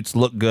the suits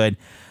look good,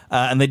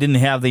 and they didn't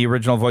have the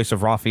original voice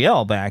of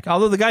Raphael back.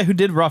 Although the guy who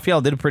did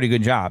Raphael did a pretty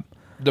good job.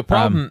 The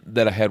problem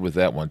that I had with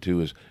that one too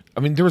is,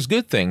 there was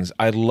good things.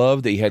 I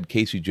love that you had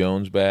Casey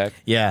Jones back.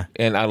 Yeah,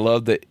 and I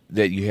love that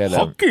you had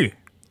Hockey.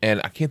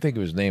 And I can't think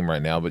of his name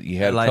right now, but you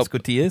had Elias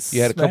Cotillas.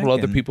 You had a couple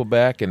other people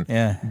back,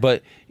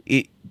 but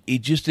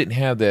it just didn't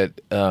have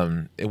that.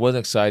 It wasn't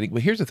exciting.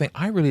 But here's the thing: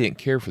 I really didn't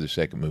care for the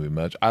second movie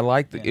much. I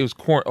liked it. It was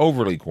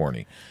overly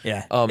corny.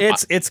 Yeah,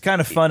 it's kind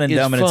of fun and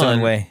dumb in its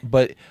own way.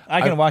 But I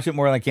can watch it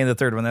more than I can the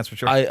third one. That's for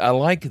sure. I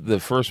like the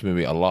first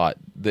movie a lot.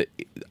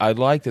 I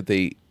like that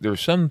there were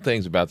some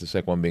things about the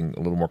second one being a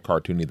little more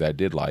cartoony that I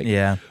did like.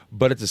 Yeah,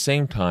 but at the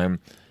same time,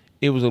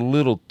 it was a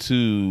little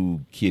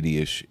too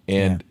kiddie-ish,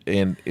 and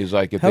it's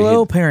like if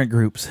hello parent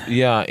groups.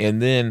 Yeah,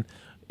 and then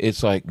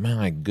it's like,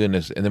 my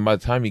goodness. And then by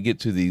the time you get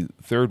to the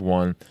third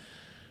one,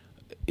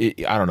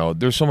 I don't know.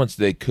 There's so much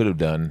they could have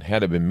done.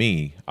 Had it been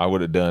me, I would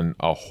have done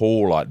a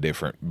whole lot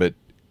different. But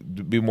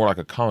it'd be more like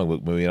a comic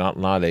book movie,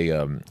 not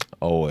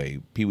a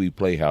Pee-wee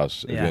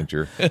Playhouse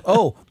adventure.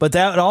 But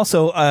that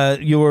also, I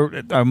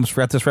almost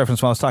forgot this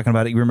reference when I was talking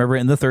about it. You remember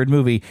in the third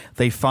movie,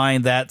 they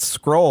find that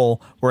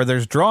scroll where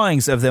there's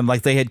drawings of them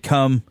like they had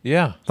come,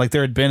 like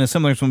there had been a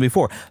similar one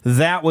before.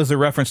 That was a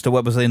reference to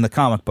what was in the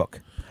comic book.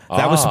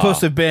 That was supposed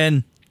to have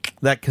been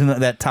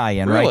that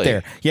tie-in right Really?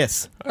 there.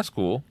 Yes. That's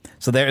cool.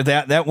 So there,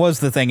 that was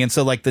the thing. And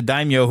so, like, the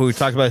daimyo who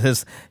talked about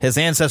his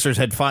ancestors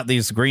had fought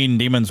these green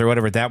demons or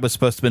whatever, that was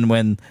supposed to have been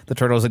when the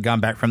Turtles had gone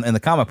back from in the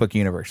comic book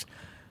universe.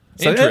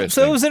 So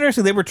it was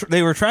interesting.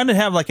 They were trying to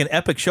have like an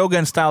epic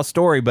Shogun style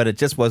story, but it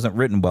just wasn't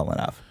written well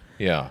enough.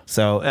 Yeah.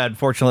 So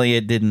unfortunately,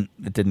 it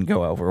didn't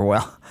go over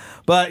well.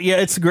 But yeah,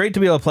 it's great to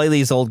be able to play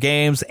these old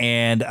games.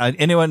 And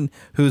anyone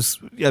who's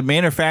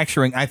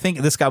manufacturing, I think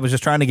this guy was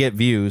just trying to get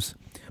views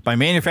by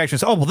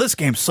manufacturing. Oh, well, this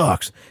game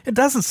sucks. It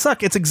doesn't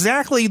suck. It's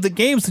exactly the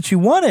games that you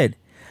wanted.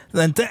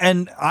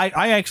 And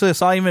I actually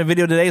saw even a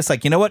video today. It's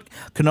like, you know what?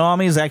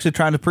 Konami is actually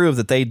trying to prove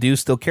that they do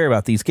still care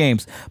about these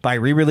games by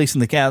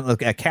re-releasing the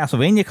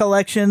Castlevania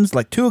collections,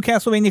 like 2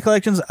 Castlevania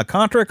collections, a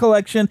Contra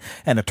collection,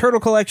 and a Turtle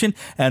collection.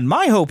 And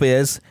my hope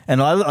is,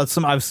 and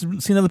I've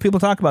seen other people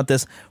talk about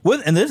this,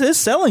 and this is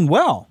selling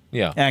well.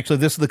 Yeah. Actually,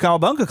 this is the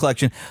Cowabunga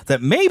collection,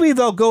 that maybe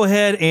they'll go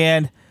ahead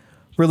and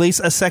release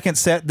a second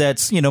set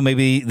that's,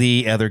 maybe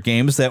the other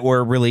games that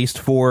were released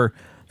for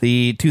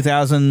the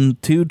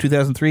 2002,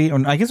 2003,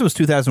 or I guess it was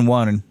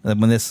 2001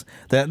 when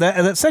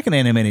that second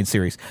animated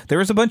series. There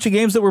was a bunch of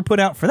games that were put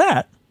out for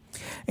that.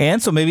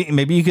 And so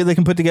maybe they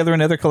can put together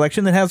another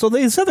collection that has all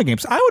these other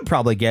games. I would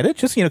probably get it,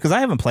 just because I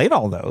haven't played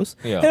all those.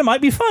 Yeah. And it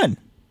might be fun.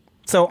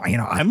 So,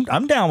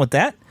 I'm down with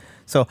that.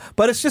 So,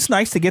 but it's just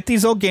nice to get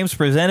these old games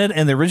presented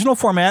in the original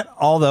format,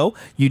 although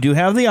you do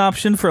have the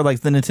option for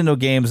like the Nintendo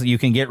games that you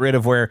can get rid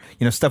of where,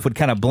 stuff would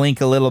kind of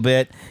blink a little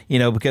bit,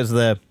 because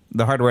the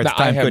hardware at the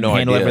time couldn't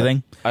handle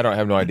everything. I don't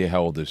have no idea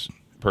how old this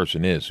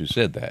person is who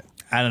said that.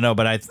 I don't know,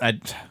 but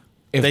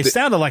they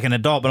sounded like an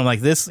adult, but I'm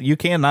like, you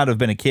cannot have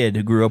been a kid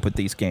who grew up with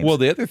these games. Well,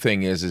 the other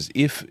thing is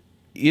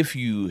if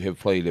you have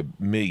played a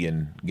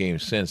million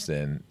games since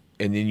then,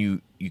 and then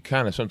you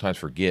kind of sometimes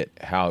forget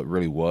how it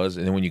really was,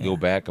 and then when you go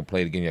back and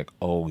play it again, you're like,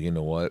 oh, you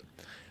know what?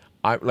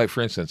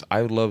 For instance,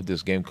 I love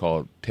this game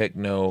called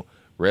Techno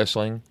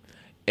Wrestling,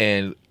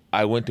 and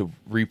I went to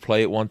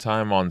replay it one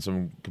time on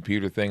some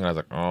computer thing, and I was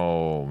like,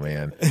 oh,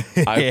 man.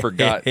 I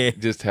forgot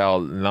just how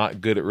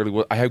not good it really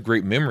was. I have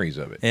great memories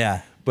of it.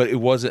 Yeah. But it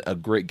wasn't a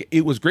great –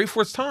 it was great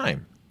for its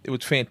time. It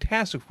was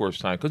fantastic for its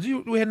time because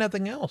we had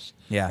nothing else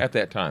at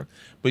that time.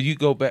 But you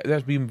go back –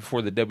 that's even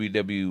before the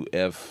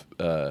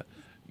WWF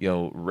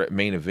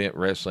main event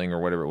wrestling or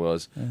whatever it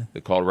was.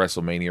 They called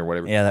WrestleMania or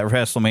whatever. Yeah, that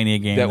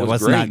WrestleMania game that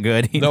was great. Not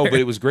good either. No, but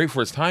it was great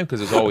for its time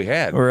because it's all we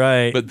had.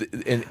 Right. But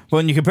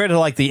when you compare it to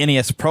like the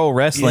NES Pro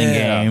Wrestling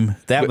game,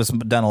 that was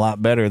done a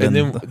lot better than.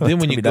 And then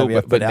when you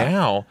go, but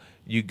now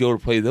you go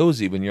to play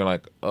those even, you're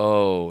like,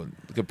 oh,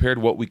 compared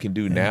to what we can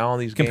do now on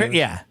these games.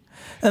 Yeah,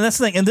 and that's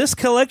the thing. And this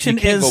collection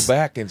you can't go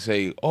back and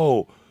say,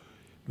 oh,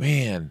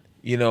 man,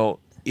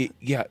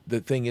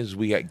 the thing is,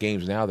 we got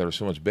games now that are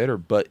so much better,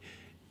 but.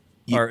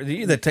 Or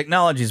the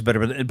technology is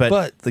better,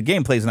 but the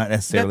gameplay is not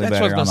necessarily better.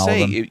 That's what I was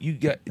going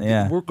to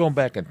say. We're going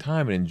back in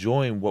time and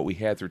enjoying what we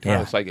had through time.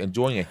 Yeah. It's like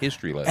enjoying a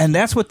history lesson. And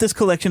that's what this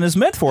collection is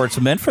meant for. It's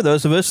meant for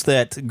those of us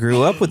that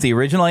grew up with the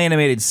original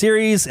animated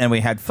series and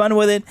we had fun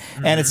with it.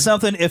 Mm-hmm. And it's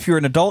something, if you're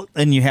an adult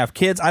and you have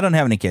kids, I don't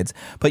have any kids,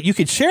 but you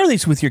could share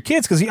these with your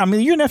kids because,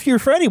 your nephew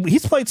Freddie,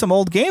 he's played some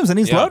old games and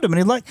he's loved them. And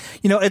he's like,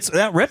 it's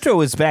that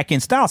retro is back in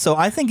style. So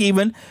I think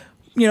even...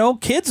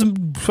 kids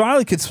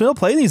probably could still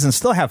play these and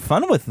still have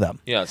fun with them.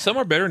 Yeah, some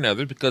are better than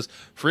others because,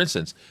 for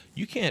instance,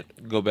 you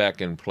can't go back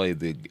and play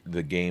the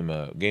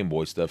Game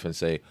Boy stuff and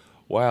say,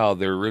 wow,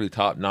 they're really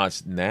top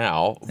notch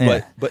now.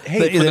 But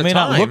hey, they may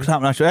not look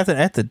top notch.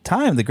 At the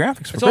time, the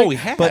graphics were great. All we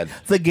had. But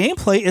the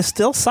gameplay is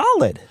still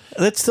solid.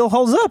 It still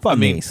holds up on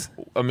these.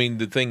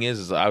 The thing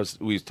is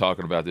we was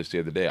talking about this the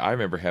other day. I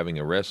remember having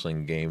a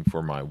wrestling game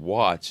for my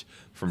watch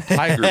from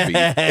Tiger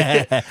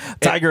Beat.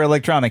 Tiger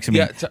Electronics, I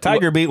mean.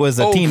 Tiger Beat was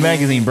a teen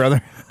magazine,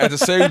 brother. At the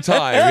same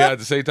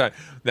time.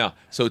 Now,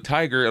 so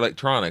Tiger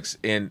Electronics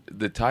and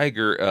the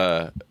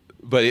Tiger,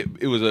 but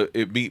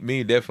it beat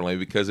me definitely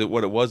because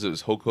what it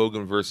was Hulk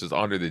Hogan versus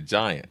Andre the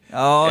Giant.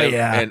 Oh,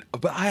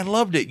 But I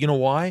loved it. You know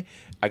why?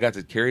 I got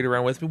to carry it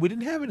around with me. We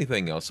didn't have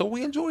anything else, so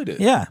we enjoyed it.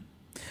 Yeah.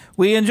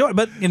 We enjoy it,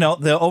 but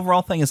the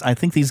overall thing is I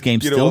think these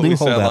games still do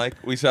hold up.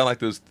 We sound like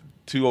those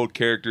two old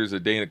characters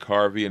of Dana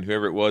Carvey and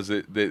whoever it was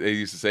that they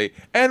used to say,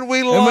 and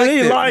we loved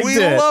it. We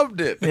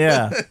loved it.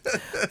 Yeah.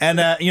 And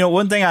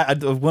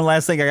one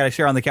last thing I got to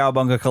share on the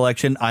Cowabunga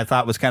collection I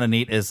thought was kind of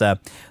neat is the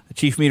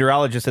chief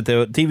meteorologist at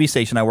the TV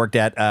station I worked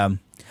at. I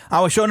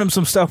was showing him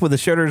some stuff with the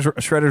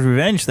Shredder's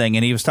Revenge thing,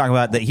 and he was talking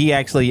about that he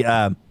actually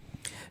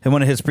in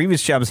one of his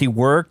previous jobs he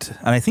worked,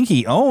 and I think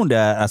he owned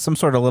some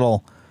sort of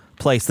little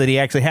place that he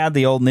actually had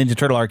the old Ninja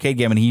Turtle arcade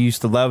game, and he used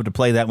to love to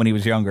play that when he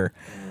was younger.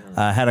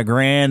 Had a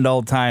grand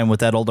old time with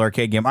that old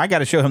arcade game. I got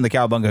to show him the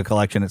Cowabunga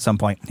collection at some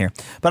point here.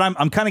 But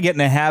I'm kind of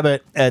getting a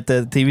habit at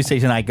the TV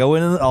station.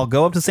 I'll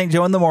go up to St.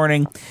 Joe in the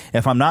morning.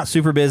 If I'm not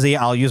super busy,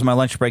 I'll use my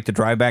lunch break to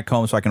drive back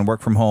home so I can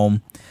work from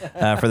home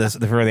for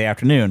the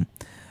afternoon.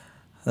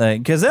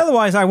 Because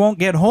otherwise I won't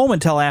get home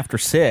until after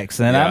 6.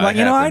 And I'm like,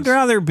 I'd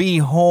rather be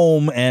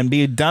home and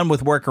be done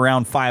with work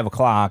around 5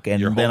 o'clock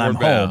and then I'm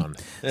home.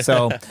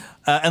 So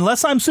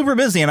unless I'm super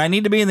busy and I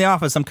need to be in the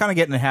office, I'm kind of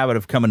getting in the habit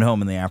of coming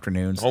home in the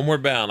afternoons.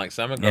 Homeward Bound, like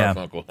Simon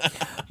Garfunkel.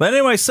 But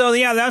anyway, so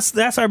yeah,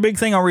 that's our big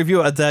thing I'll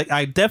review.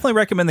 I definitely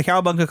recommend the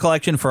Cowabunga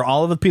collection for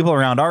all of the people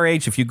around our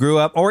age, if you grew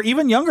up, or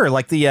even younger,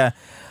 like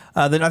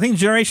I think the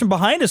generation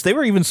behind us, they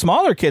were even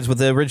smaller kids with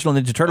the original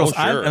Ninja Turtles.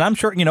 Oh, sure. And I'm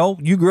sure,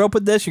 you grew up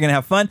with this, you're going to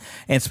have fun.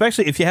 And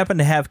especially if you happen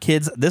to have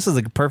kids, this is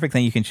a perfect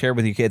thing you can share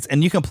with your kids.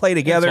 And you can play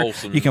together.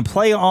 You can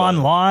play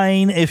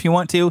online if you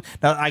want to.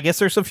 Now, I guess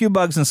there's a few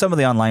bugs in some of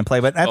the online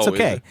play, but that's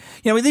okay.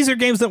 These are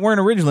games that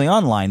weren't originally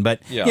online, but,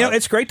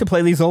 it's great to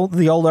play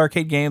the old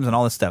arcade games and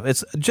all this stuff.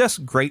 It's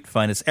just great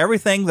fun. It's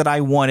everything that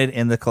I wanted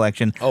in the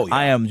collection. Oh, yeah.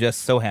 I am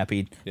just so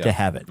happy to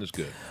have it. That's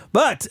good.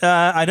 But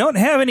I don't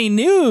have any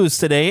news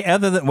today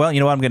other than, well,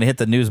 you know what? I'm going to hit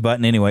the news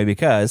button anyway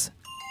because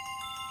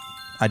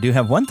I do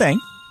have one thing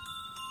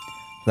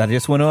that I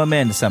just want to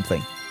amend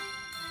something.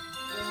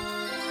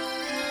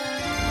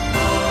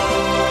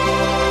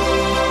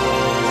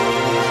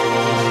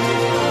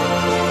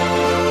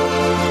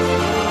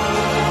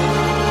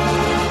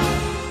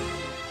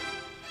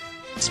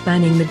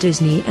 Spanning the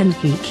Disney and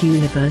geek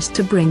universe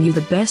to bring you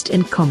the best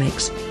in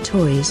comics,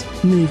 toys,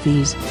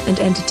 movies, and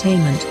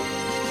entertainment.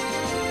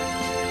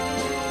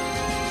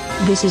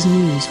 This is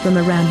news from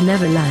around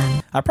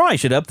Neverland. I probably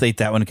should update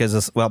that one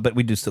because, but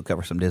we do still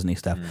cover some Disney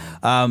stuff.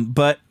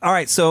 But, all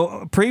right,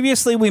 so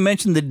previously we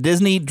mentioned the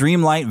Disney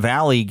Dreamlight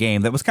Valley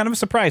game. That was kind of a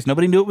surprise.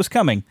 Nobody knew it was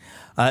coming.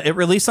 It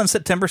released on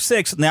September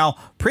 6th. Now,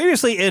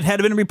 previously it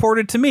had been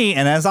reported to me,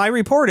 and as I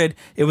reported,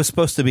 it was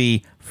supposed to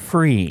be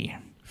free.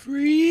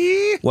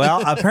 Free?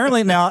 Well,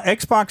 apparently now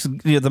Xbox,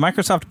 the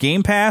Microsoft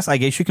Game Pass, I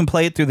guess you can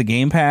play it through the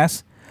Game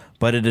Pass,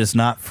 but it is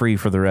not free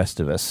for the rest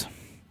of us.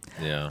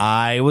 Yeah.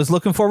 I was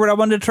looking forward. I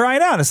wanted to try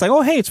it out. It's like,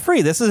 oh, hey, it's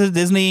free. This is a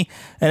Disney,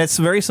 and it's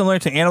very similar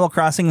to Animal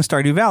Crossing and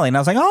Stardew Valley. And I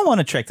was like, oh, I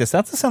want to check this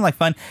out. This sounds like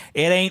fun.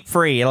 It ain't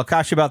free. It'll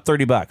cost you about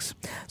 $30.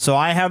 So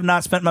I have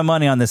not spent my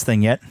money on this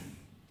thing yet.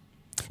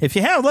 If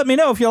you have, let me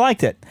know if you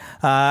liked it.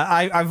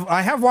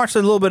 I have watched a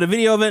little bit of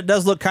video of it. It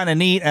does look kind of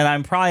neat, and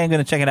I'm probably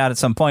going to check it out at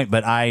some point.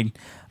 But I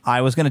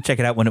was going to check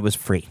it out when it was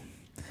free.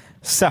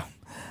 So.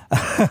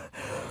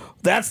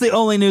 That's the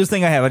only news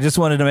thing I have. I just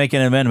wanted to make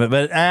an amendment.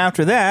 But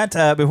after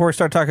that, before we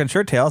start talking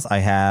Shirt Tales, I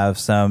have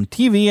some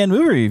TV and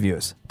movie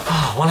reviews.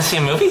 Oh, want to see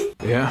a movie?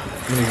 Yeah.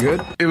 Any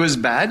good? It was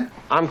bad?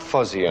 I'm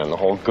fuzzy on the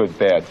whole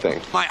good-bad thing.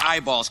 My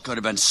eyeballs could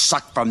have been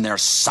sucked from their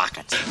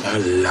sockets. I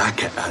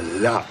like it a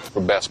lot.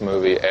 The best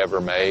movie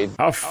ever made.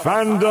 A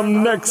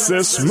Fandom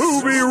Nexus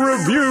movie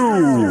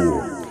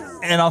review.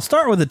 And I'll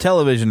start with the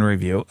television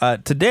review.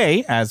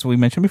 Today, as we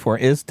mentioned before,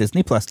 is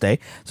Disney Plus Day.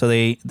 So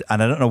and I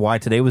don't know why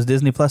today was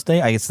Disney Plus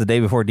Day. I guess the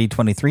day before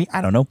D23. I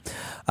don't know.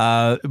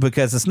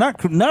 Because it's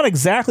not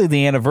exactly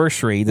the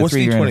anniversary, the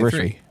 3-year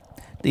anniversary.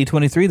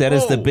 D23, that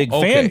is the big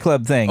fan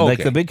club thing,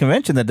 like the big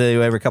convention that they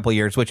do every couple of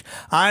years, which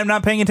I'm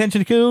not paying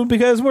attention to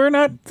because we're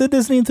not the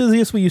Disney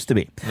enthusiasts we used to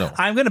be. No.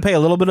 I'm going to pay a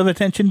little bit of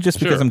attention just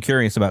because I'm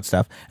curious about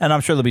stuff, and I'm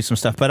sure there'll be some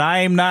stuff, but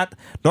I'm not.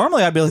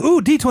 Normally I'd be like, ooh,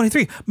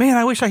 D23, man,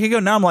 I wish I could go.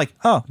 Now I'm like,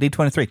 oh,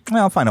 D23,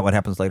 well, I'll find out what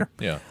happens later.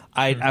 Yeah.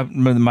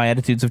 My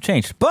attitudes have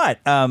changed.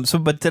 But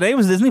today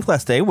was Disney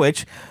Plus Day,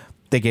 which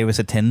they gave us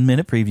a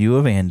 10-minute preview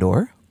of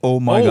Andor. Oh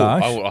my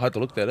gosh. I'll have to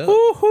look that up.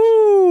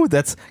 Woohoo!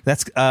 That's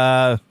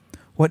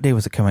what day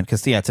was it coming?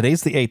 Because,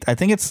 today's the 8th. I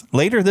think it's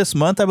later this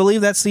month, I believe,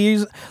 that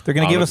series. They're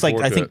going to give us,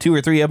 I think, 2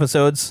 or 3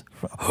 episodes.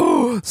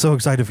 So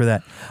excited for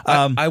that.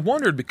 I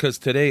wondered because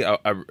today,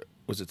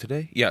 was it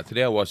today? Yeah,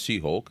 today I watched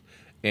She-Hulk.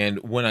 And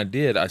when I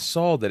did, I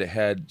saw that it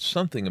had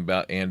something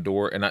about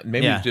Andor. And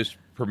maybe it was just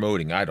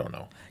promoting. I don't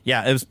know.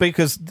 Yeah, it was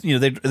because,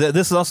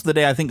 this is also the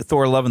day I think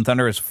Thor Love and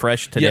Thunder is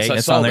fresh today. Yes,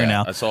 it's on there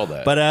now. I saw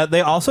that. But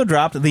they also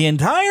dropped the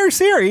entire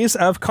series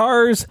of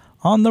Cars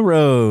on the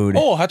Road.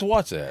 Oh, I'll have to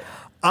watch that.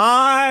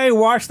 I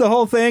watched the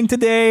whole thing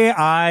today.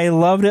 I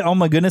loved it. Oh,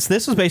 my goodness.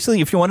 This was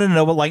basically, if you wanted to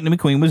know what Lightning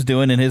McQueen was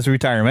doing in his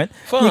retirement,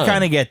 you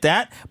kind of get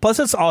that. Plus,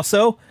 it's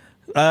also,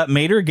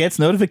 Mater gets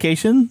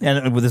notification,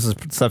 and this is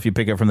stuff you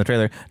pick up from the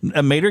trailer.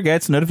 Mater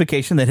gets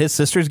notification that his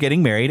sister's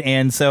getting married,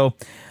 and so...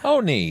 Oh,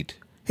 neat.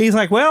 He's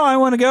like, well, I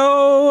want to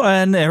go,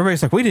 and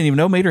everybody's like, we didn't even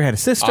know Mater had a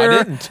sister.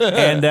 I didn't.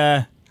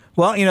 And,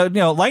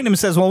 well, Lightning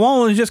says, well, why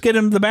don't we just get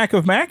him to the back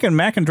of Mac, and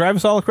Mac can drive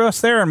us all across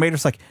there? And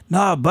Mater's like,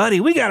 nah,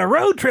 buddy, we got a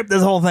road trip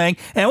this whole thing,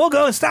 and we'll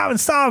go and stop and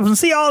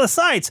see all the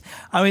sights.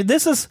 I mean,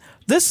 this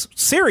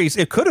series,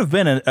 it could have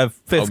been a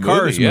fifth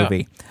Cars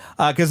movie.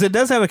 Because it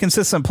does have a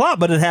consistent plot,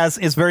 but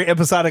it's very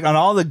episodic on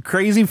all the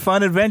crazy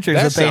fun adventures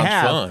that they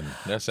have.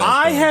 That sounds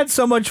I fun. had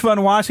so much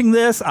fun watching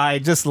this. I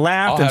just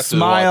laughed and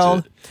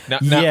smiled. Now,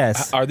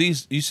 yes. Are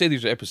these? You say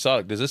these are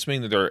episodic. Does this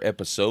mean that there are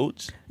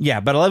episodes?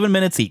 Yeah, but 11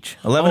 minutes each.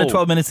 11 to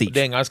 12 minutes each.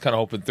 Dang, I was kind of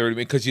hoping 30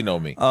 minutes because you know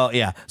me. Oh,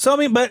 yeah. So, I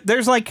mean, but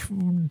there's like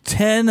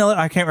 10,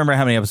 I can't remember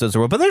how many episodes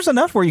there were, but there's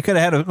enough where you could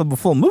have had a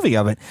full movie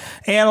of it.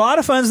 And a lot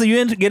of fun is that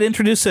you get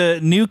introduced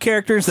to new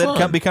characters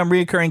that become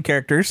reoccurring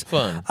characters.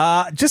 Fun.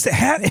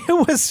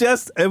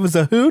 It was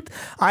a hoot.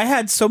 I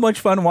had so much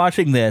fun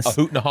watching this. A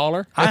hoot and a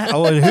holler? A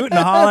hoot and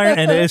a holler,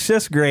 and it's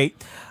just great.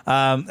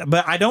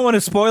 But I don't want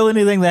to spoil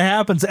anything that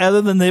happens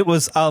other than it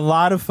was a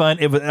lot of fun.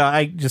 It was,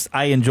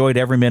 I enjoyed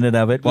every minute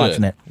of it,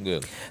 watching it.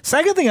 Good.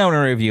 Second thing I want to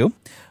review.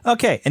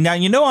 Okay, and now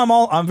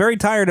I'm very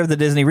tired of the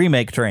Disney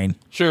remake train.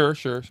 Sure.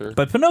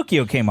 But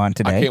Pinocchio came on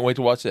today. I can't wait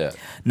to watch that.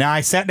 Now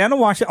I sat down to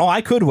watch it. Oh, I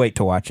could wait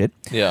to watch it.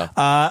 Yeah.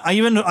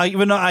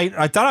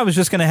 I thought I was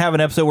just going to have an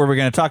episode where we're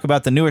going to talk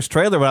about the newest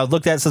trailer, but I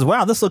looked at it and says,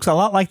 wow, this looks a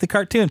lot like the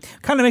cartoon.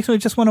 Kind of makes me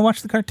just want to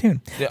watch the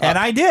cartoon. Yeah, and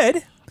I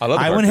did.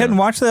 I went ahead and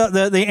watched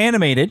the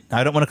animated.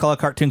 I don't want to call it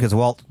cartoon because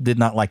Walt did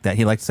not like that.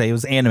 He liked to say it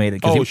was animated.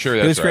 Oh, sure,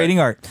 that's he was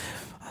creating art.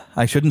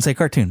 I shouldn't say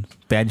cartoon.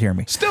 Bad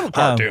Jeremy. Still a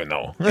cartoon,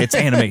 though. It's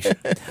animation.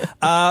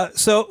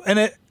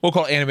 We'll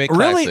call it anime classic.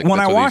 Really, when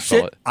I watched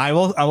it, I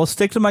will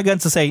stick to my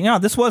guns to say,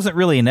 this wasn't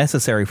really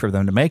necessary for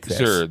them to make this.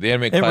 Sure, the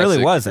anime classic. It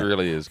really wasn't. It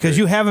really is. Because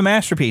you have a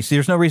masterpiece.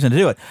 There's no reason to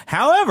do it.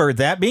 However,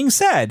 that being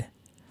said,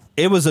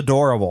 it was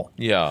adorable.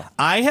 Yeah.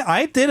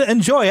 I did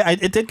enjoy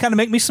it. It did kind of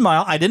make me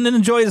smile. I didn't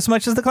enjoy it as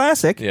much as the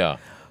classic. Yeah.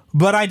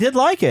 But I did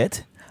like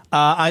it.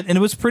 And it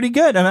was pretty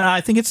good. I mean,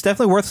 I think it's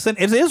definitely worth it.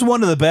 It is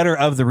one of the better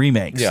of the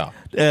remakes. Yeah.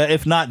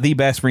 If not the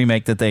best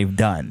remake that they've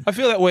done. I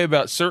feel that way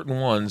about certain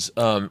ones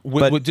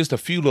with just a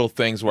few little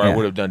things where I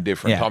would have done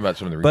different. Talking about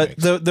some of the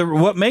remakes. But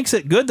what makes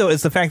it good, though,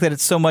 is the fact that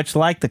it's so much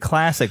like the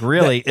classic,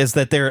 really, is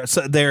that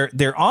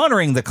they're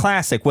honoring the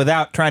classic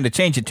without trying to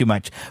change it too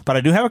much. But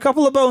I do have a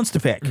couple of bones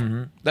to pick.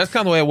 Mm-hmm. That's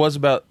kind of the way it was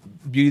about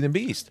Beauty and the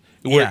Beast.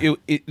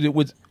 It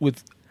was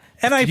with...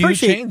 And I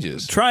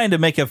appreciate trying to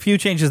make a few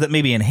changes that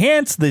maybe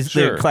enhance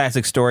the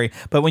classic story,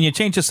 but when you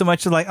change it so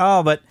much, it's like,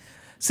 oh, but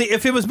see,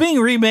 if it was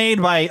being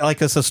remade by like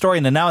a story,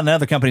 and then now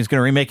another company's going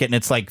to remake it, and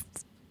it's like,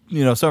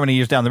 so many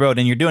years down the road,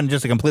 and you're doing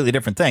just a completely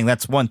different thing,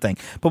 that's one thing.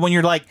 But when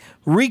you're like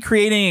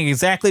recreating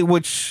exactly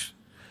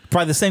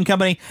probably the same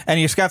company,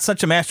 and you've got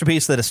such a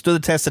masterpiece that has stood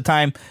the test of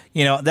time,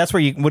 that's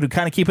where you would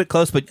kind of keep it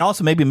close, but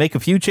also maybe make a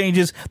few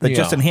changes that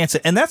just enhance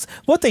it. And that's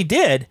what they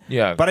did.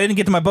 Yeah. But I didn't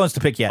get to my bones to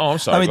pick yet. Oh, I'm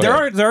sorry. I mean,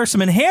 there are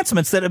some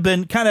enhancements that have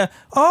been kind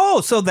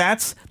of, so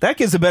that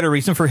gives a better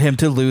reason for him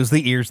to lose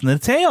the ears and the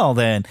tail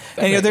then.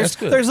 And there's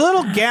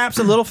little gaps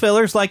and little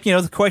fillers, like,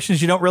 the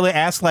questions you don't really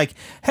ask, like,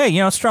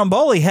 hey,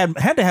 Stromboli had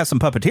to have some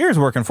puppeteers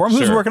working for him.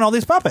 Who's working all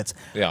these puppets?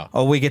 Yeah.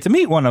 Oh, we get to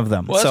meet one of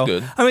them. Well, that's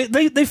good. I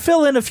mean, they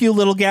fill in a few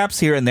little gaps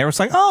here and there. It's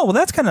like, oh, well,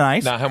 that's kind of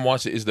nice. Now, I haven't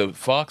watched it. Is the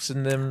Fox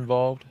in them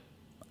involved?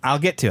 I'll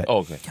get to it. Oh,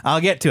 okay.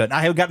 I'll get to it. I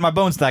haven't got my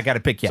bones that I got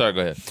to pick yet. Sorry,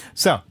 go ahead.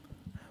 So,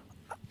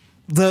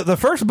 the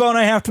first bone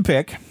I have to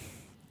pick,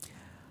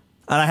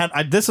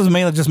 and this is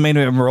mainly just made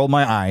me roll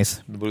my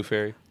eyes. The Blue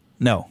Fairy?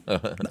 No,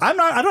 I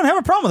don't have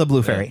a problem with the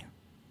Blue Fairy.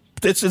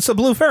 It's a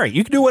blue fairy.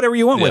 You can do whatever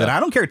you want with it. I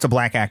don't care. It's a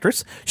black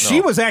actress.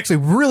 She was actually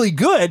really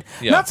good.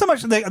 Yeah. Not so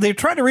much they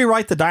tried to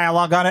rewrite the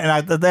dialogue on it,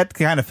 and that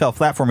kind of fell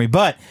flat for me.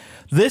 But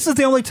this is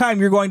the only time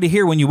you're going to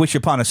hear "When You Wish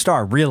Upon a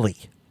Star." Really?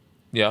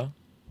 Yeah.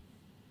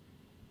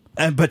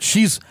 But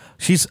she's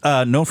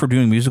known for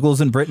doing musicals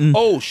in Britain.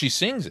 Oh, she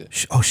sings it.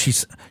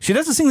 She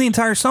doesn't sing the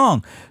entire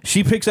song.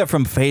 She picks up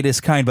from "Fate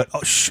Is Kind," but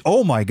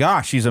oh my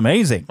gosh, she's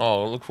amazing.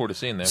 Oh, I look forward to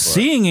seeing that part.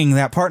 Singing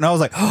that part, and I was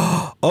like,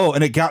 oh,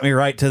 and it got me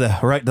right to the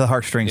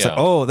heartstrings. Yeah.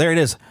 So, there it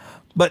is.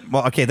 But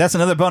okay, that's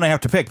another bone I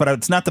have to pick. But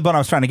it's not the bone I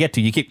was trying to get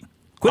to. You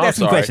quit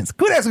asking questions.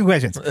 Quit asking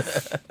questions.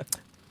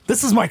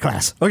 This is my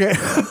class. Okay.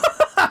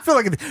 I feel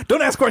like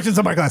don't ask questions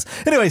in my class.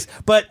 Anyways,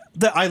 but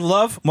I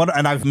love,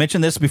 and I've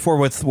mentioned this before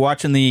with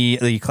watching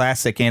the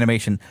classic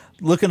animation,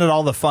 looking at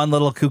all the fun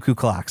little cuckoo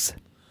clocks.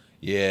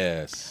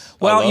 Yes.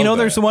 Well,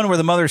 there's the one where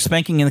the mother's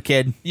spanking the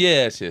kid.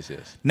 Yes.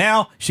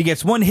 Now she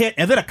gets one hit,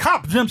 and then a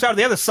cop jumps out of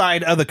the other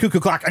side of the cuckoo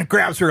clock and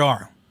grabs her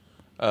arm.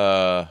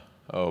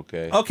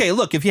 Okay. Okay,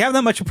 look, if you have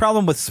that much of a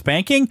problem with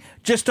spanking,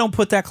 just don't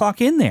put that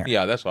clock in there.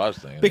 Yeah, that's what I was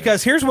thinking.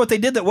 Because here's what they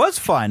did that was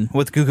fun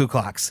with cuckoo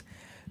clocks.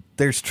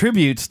 There's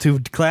tributes to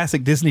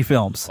classic Disney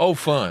films. Oh,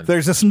 fun.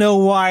 There's a Snow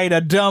White,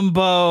 a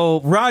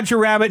Dumbo, Roger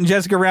Rabbit and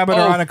Jessica Rabbit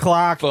are on a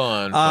clock.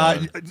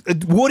 Fun.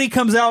 Woody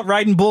comes out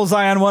riding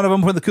Bullseye on one of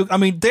them with the cuckoo. I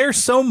mean, there's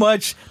so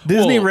much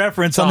Disney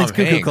reference on these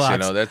cuckoo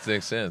clocks. That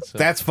makes sense.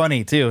 That's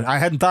funny, too. I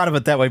hadn't thought of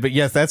it that way, but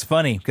yes, that's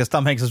funny because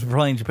Tom Hanks is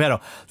playing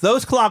Geppetto.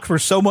 Those clocks were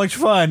so much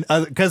fun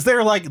because they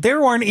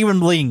weren't even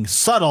being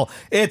subtle.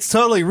 It's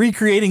totally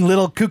recreating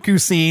little cuckoo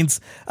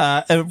scenes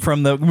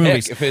from the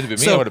movies. Heck, if it had been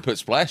me, I would have put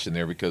Splash in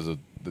there because of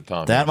the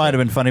Tom. That might have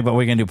been funny, but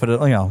we're going to put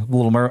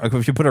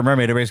if you put a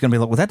mermaid, everybody's going to be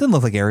like, well, that didn't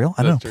look like Ariel.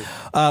 I don't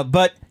know.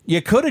 But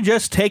you could have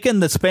just taken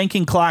the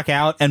spanking clock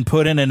out and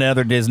put in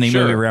another Disney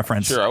movie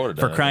reference. Sure, I would have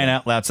done for crying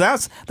out loud. So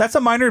that's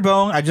a minor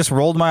bone. I just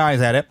rolled my eyes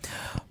at it.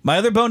 My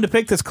other bone to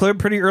pick that's clear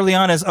pretty early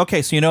on is,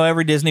 okay, so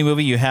every Disney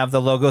movie, you have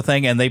the logo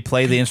thing, and they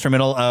play the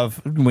instrumental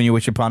of When You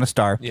Wish Upon a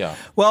Star. Yeah.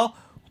 Well,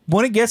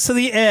 when it gets to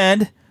the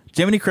end,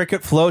 Jiminy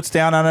Cricket floats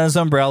down on his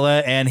umbrella,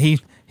 and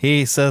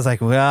he says,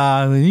 like,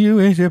 well, you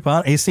wish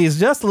upon... He sees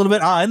just a little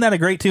bit, isn't that a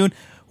great tune?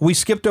 We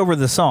skipped over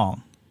the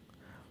song.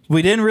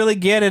 We didn't really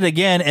get it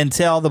again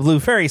until the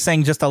Blue Fairy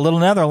sang just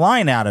another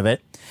line out of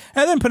it.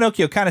 And then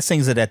Pinocchio kind of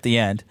sings it at the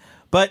end.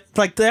 But,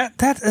 like, that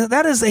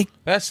is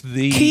that's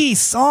the key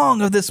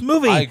song of this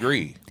movie. I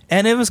agree.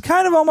 And it was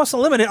kind of almost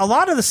limited. A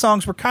lot of the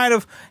songs were kind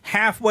of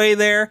halfway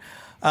there.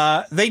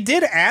 They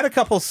did add a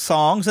couple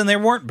songs, and they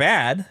weren't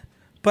bad.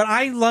 But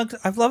I've loved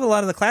a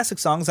lot of the classic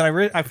songs,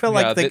 and I feel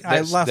like I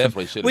lost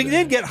them. We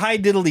did get High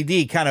Diddly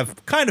Dee kind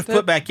of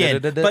put back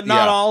in, but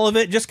not all of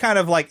it. Just kind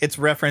of like it's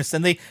referenced,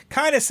 and they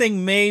kind of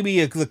sing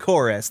maybe the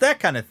chorus, that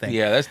kind of thing.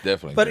 Yeah, that's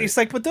definitely. But great. it's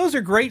like, but those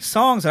are great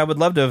songs, and I would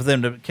love to have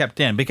them to kept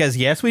in because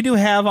yes, we do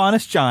have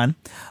Honest John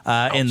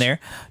in there.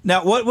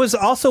 Now, what was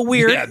also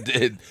weird?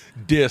 Yeah,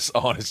 diss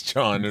Honest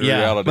John in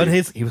reality. But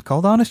he was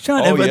called Honest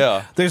John. Oh,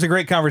 yeah. There's a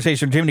great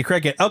conversation with Jiminy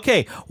Cricket.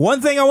 Okay, one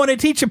thing I want to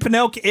teach you,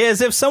 Pinocchio,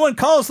 is if someone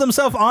calls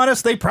themselves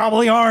honest, they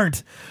probably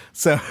aren't.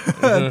 So,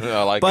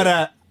 I like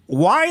it.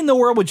 Why in the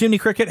world would Jiminy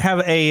Cricket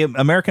have a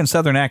American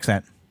Southern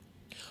accent?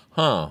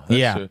 Huh.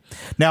 Yeah.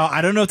 Now,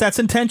 I don't know if that's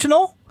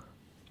intentional,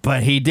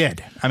 but he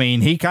did. I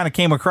mean, he kind of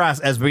came across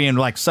as being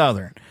like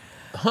Southern.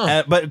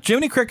 Huh. But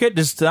Jiminy Cricket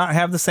does not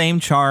have the same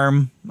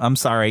charm. I'm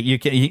sorry.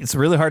 It's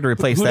really hard to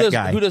replace that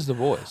guy. Who does the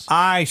voice?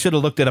 I should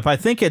have looked it up. I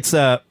think it's,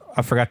 I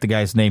forgot the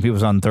guy's name. He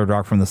was on Third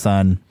Rock from the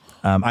Sun.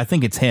 I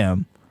think it's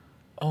him.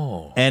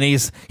 Oh. And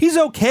he's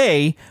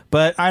okay,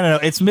 but I don't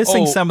know. It's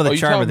missing some of the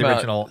charm of the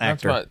original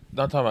actor.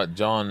 Not talking about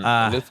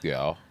John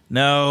Lithgow.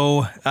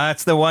 No,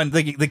 that's the one,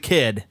 the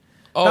kid.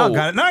 Oh.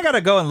 Doggone it. Now I got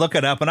to go and look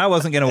it up, and I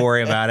wasn't going to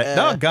worry about it.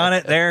 Doggone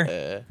it,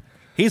 there.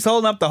 He's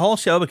holding up the whole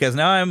show because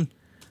now I'm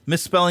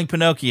misspelling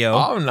Pinocchio.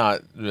 I'm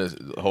not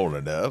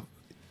holding it up.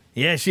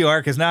 Yes, you are,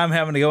 because now I'm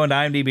having to go into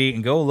IMDb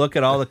and go look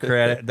at all the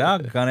credit.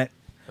 Doggone it.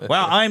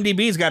 Wow,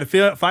 IMDb's got a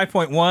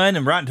 5.1,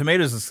 and Rotten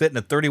Tomatoes is sitting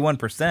at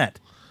 31%.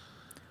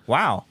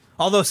 Wow.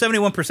 Although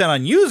 71%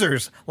 on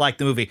users like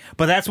the movie.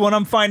 But that's what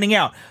I'm finding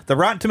out. The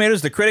Rotten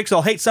Tomatoes, the critics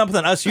will hate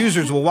something, us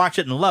users will watch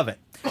it and love it.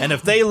 And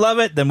if they love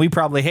it, then we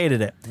probably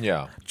hated it.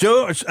 Yeah.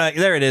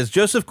 There it is,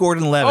 Joseph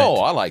Gordon-Levitt. Oh,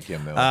 I like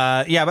him, though.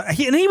 Yeah, but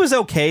he was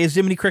okay as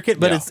Jiminy Cricket,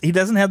 but he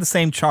doesn't have the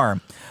same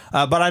charm.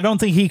 But I don't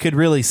think he could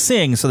really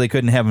sing, so they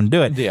couldn't have him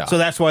do it. Yeah. So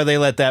that's why they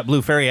let that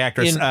Blue Fairy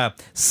actress,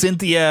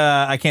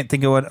 Cynthia, I can't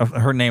think of what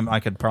her name, I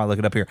could probably look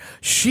it up here.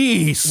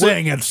 She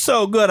sang it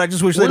so good. I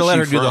just wish they'd let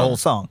her do the whole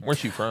song. Where's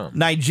she from?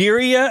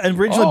 Nigeria,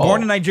 originally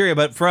born in Nigeria,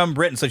 but from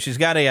Britain. So she's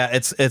got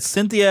it's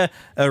Cynthia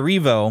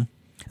Erivo.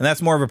 And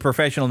that's more of a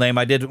professional name.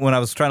 I did when I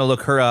was trying to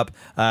look her up.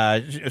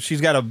 She's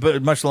got a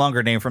much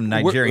longer name from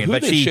Nigerian,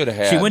 but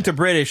she went to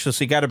British, so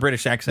she got a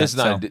British accent. This is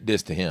not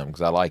diss to him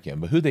because I like him,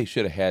 but who they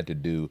should have had to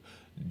do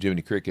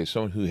Jiminy Cricket is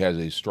someone who has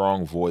a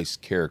strong voice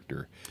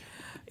character.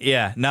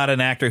 Yeah, not an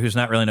actor who's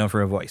not really known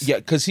for a voice. Yeah,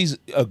 because he's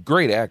a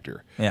great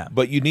actor. Yeah.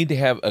 But you need to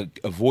have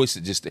a voice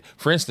that just...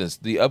 For instance,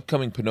 the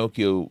upcoming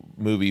Pinocchio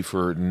movie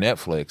for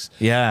Netflix...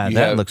 Yeah,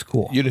 that looks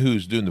cool. You know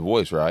who's doing the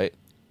voice, right?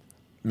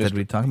 Did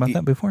we talk about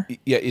that before?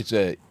 Yeah, it's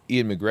Ian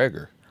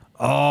McGregor.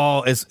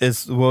 Oh, it's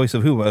the voice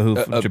of who?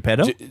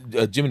 Geppetto?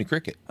 Jiminy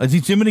Cricket.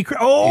 Jiminy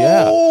Cricket.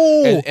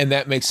 Oh! Yeah. And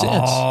that makes sense.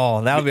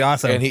 Oh, that would be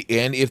awesome.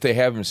 And if they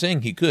have him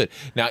sing, he could.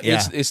 Now,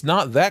 it's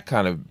not that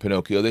kind of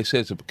Pinocchio. They say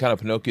it's a kind of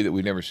Pinocchio that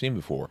we've never seen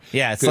before.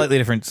 Yeah, it's a slightly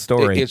different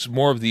story. It's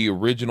more of the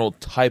original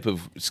type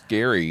of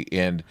scary,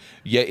 and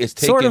it's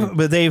taken... Sort of,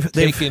 but they've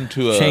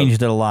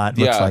changed it a lot,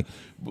 looks like.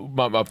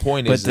 My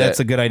point is that's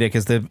a good idea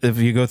because if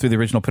you go through the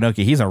original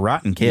Pinocchio, he's a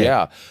rotten kid.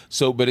 Yeah.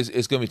 So, but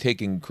it's going to be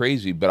taken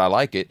crazy, but I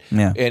like it.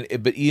 Yeah.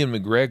 But Ian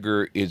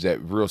McGregor is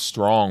that real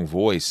strong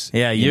voice.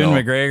 Yeah, Ewan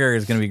McGregor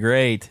is going to be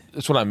great.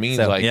 That's what I mean.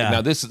 So,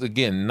 now this is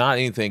again not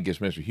anything against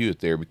Mr.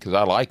 Hewitt there because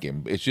I like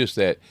him. It's just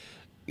that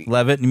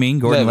Levitt. You mean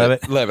Gordon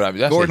Levitt? Levitt. I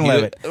mean, Gordon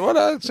Levitt. What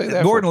did I say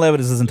that? Gordon Levitt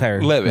is his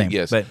entire name.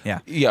 Yes. But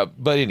yeah.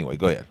 But anyway,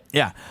 go ahead.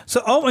 Yeah.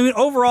 So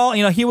overall,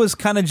 he was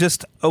kind of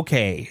just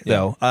okay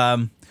though.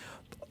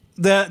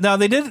 Now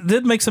they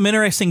did make some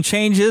interesting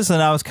changes,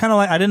 and I was kind of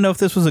like I didn't know if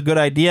this was a good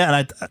idea.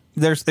 And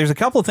there's a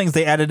couple of things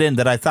they added in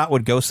that I thought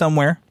would go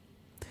somewhere.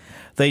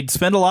 They'd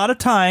spend a lot of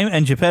time,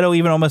 and Geppetto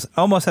even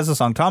almost has a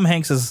song. Tom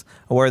Hanks is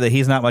aware that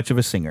he's not much of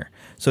a singer,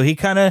 so he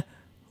kind of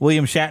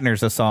William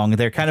Shatner's a song.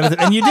 They're kind of,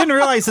 and you didn't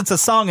realize it's a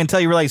song until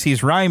you realize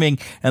he's rhyming,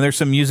 and there's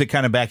some music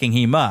kind of backing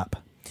him up.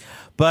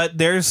 But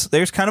there's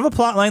kind of a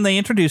plot line they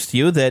introduced to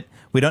you that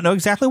we don't know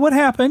exactly what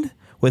happened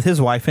with his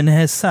wife and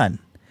his son.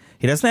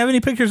 He doesn't have any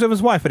pictures of his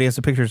wife, but he has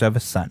the pictures of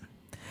his son.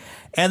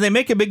 And they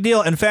make a big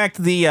deal. In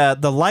fact, the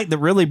light that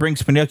really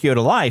brings Pinocchio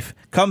to life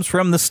comes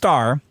from the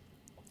star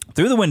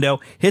through the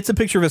window, hits a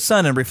picture of his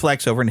son, and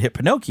reflects over and hit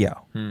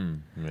Pinocchio.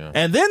 Yeah.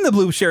 And then the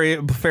Blue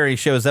Fairy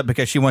shows up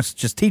because she wants to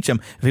just teach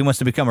him if he wants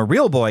to become a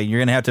real boy, you're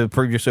going to have to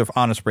prove yourself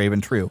honest, brave,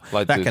 and true.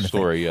 Like that the kind of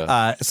story, thing.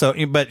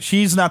 yeah. But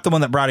she's not the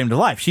one that brought him to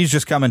life. She's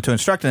just coming to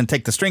instruct him and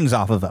take the strings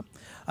off of him.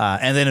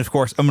 And then, of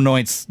course,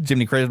 anoints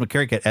Jiminy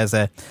Cricket as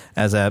a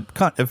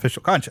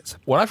official conscience.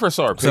 When I first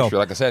saw her picture,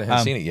 like I said, I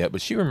hadn't seen it yet,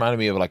 but she reminded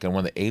me of like one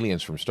of the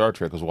aliens from Star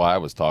Trek, was why I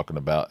was talking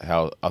about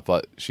how I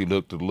thought she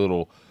looked a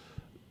little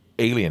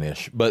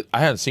alienish, but I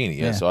haven't seen it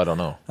yet, so I don't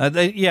know. And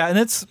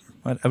it's...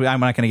 I'm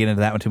not going to get into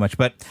that one too much,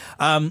 but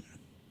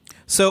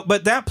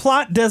but that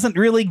plot doesn't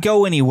really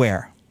go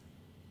anywhere.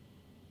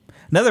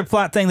 Another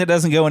plot thing that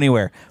doesn't go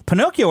anywhere.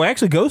 Pinocchio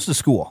actually goes to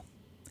school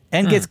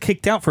and gets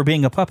kicked out for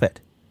being a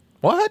puppet.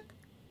 What?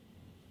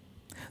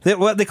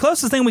 The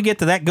closest thing we get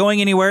to that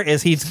going anywhere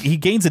is he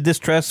gains a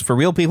distrust for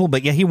real people,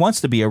 but yeah, he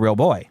wants to be a real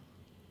boy.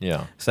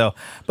 Yeah. So,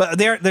 but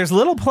there's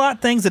little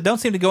plot things that don't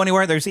seem to go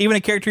anywhere. There's even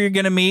a character you're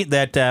going to meet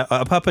that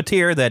a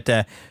puppeteer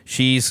that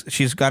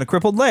she's got a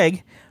crippled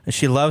leg. And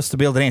she loves to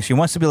be able to dance. She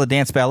wants to be able to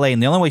dance ballet,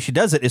 and the only way she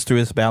does it is through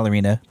this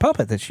ballerina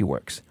puppet that she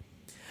works.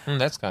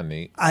 That's kind of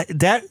neat. I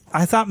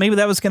thought maybe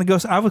that was going to go.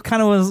 I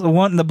was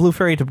wanting the blue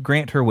fairy to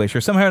grant her wish,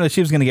 or somehow that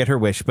she was going to get her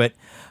wish, but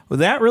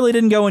that really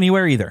didn't go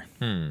anywhere either.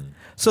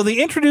 So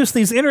they introduced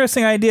these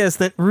interesting ideas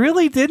that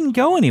really didn't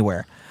go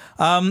anywhere.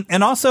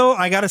 And also,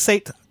 I got to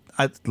say,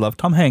 I love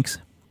Tom Hanks,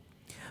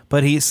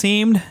 but he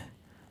seemed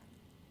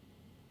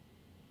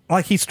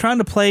like he's trying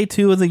to play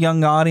to the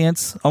young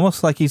audience,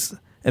 almost like he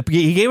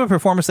gave a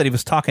performance that he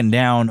was talking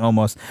down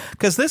almost.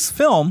 Because this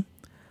film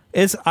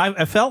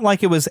I felt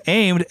like it was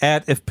aimed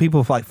at if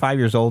people like 5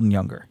 years old and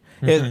younger.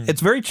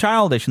 It's very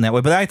childish in that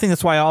way, but I think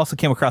that's why I also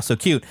came across so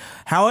cute.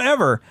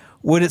 However,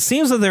 when it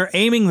seems that they're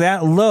aiming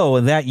that low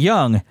and that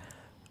young,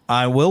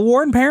 I will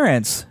warn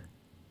parents,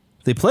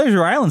 the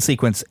Pleasure Island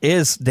sequence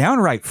is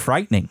downright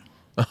frightening.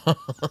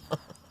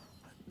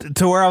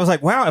 To where I was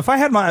like, wow, if I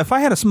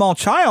had a small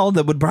child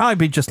that would probably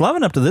be just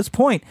loving up to this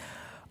point,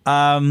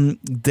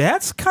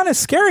 that's kind of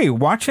scary.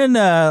 Watching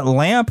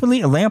Lampy,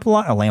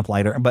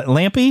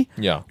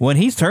 when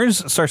he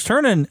starts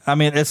turning. I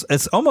mean,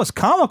 it's almost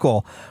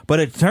comical, but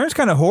it turns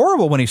kind of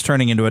horrible when he's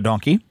turning into a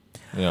donkey.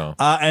 Yeah,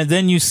 and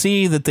then you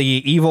see that the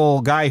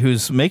evil guy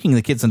who's making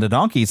the kids into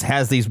donkeys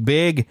has these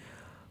big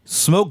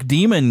smoke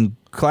demon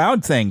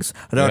cloud things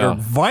that are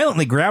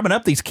violently grabbing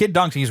up these kid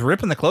donkeys,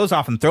 ripping the clothes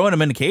off and throwing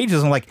them into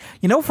cages. I'm like,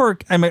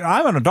 I'm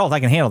an adult, I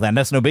can handle that, and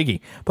that's no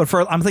biggie. But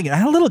I'm thinking,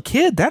 a little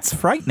kid, that's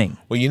frightening.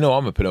 Well,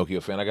 I'm a Pinocchio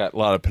fan. I got a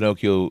lot of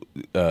Pinocchio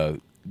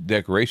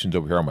decorations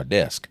over here on my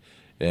desk,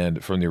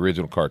 and from the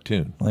original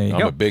cartoon.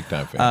 I'm a big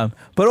time fan.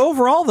 But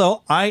overall,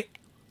 though, I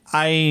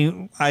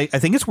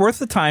think it's worth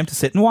the time to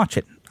sit and watch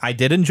it. I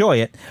did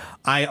enjoy it.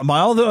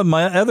 My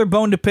other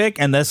bone to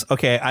pick, and this,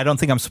 I don't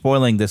think I'm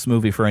spoiling this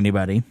movie for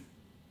anybody.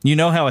 You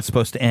know how it's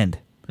supposed to end,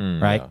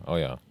 right? Yeah. Oh,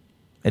 yeah.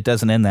 It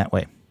doesn't end that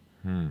way.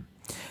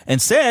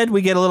 Instead,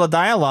 we get a little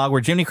dialogue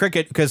where Jiminy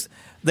Cricket, because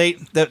the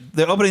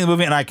opening of the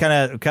movie, and I kind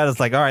of was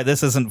like, all right,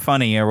 this isn't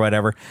funny or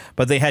whatever,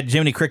 but they had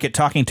Jiminy Cricket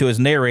talking to his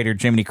narrator,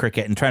 Jiminy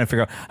Cricket, and trying to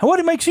figure out,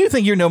 what makes you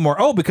think you know more?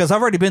 Oh, because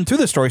I've already been through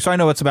the story, so I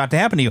know what's about to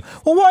happen to you.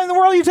 Well, why in the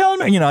world are you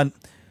telling me?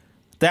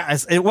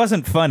 It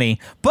wasn't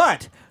funny,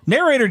 but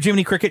narrator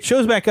Jiminy Cricket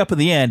shows back up at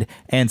the end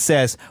and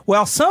says,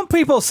 well, some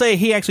people say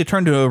he actually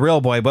turned into a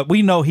real boy, but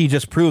we know he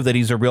just proved that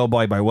he's a real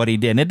boy by what he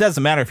did. And it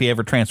doesn't matter if he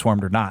ever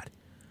transformed or not.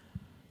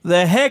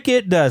 The heck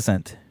it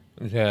doesn't.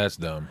 Yeah, that's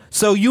dumb.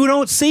 So you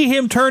don't see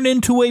him turn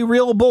into a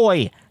real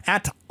boy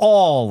at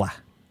all.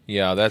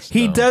 Yeah, that's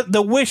dumb.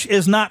 The wish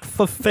is not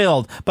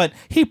fulfilled, but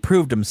he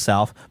proved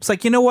himself. It's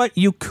like, you know what?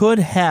 You could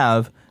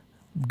have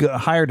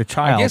hired a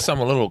child. I guess I'm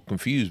a little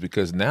confused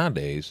because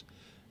nowadays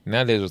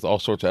with all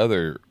sorts of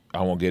other,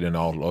 I won't get into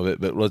all of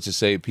it, but let's just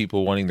say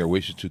people wanting their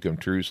wishes to come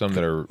true. Some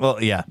that are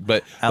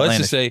but let's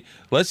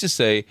just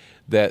say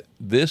that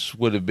this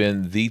would have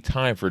been the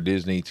time for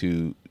Disney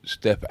to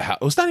step out.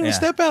 It's not even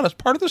step out; it's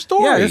part of the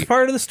story. Yeah, it's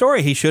part of the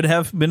story. He should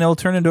have been able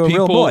to turn into a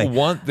real boy. People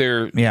want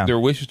their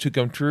wishes to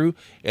come true.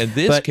 In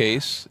this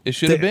case, it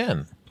should have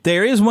been.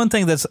 There is one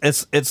thing that's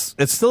it's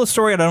still a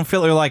story I don't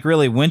feel like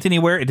really went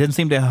anywhere. It didn't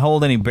seem to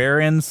hold any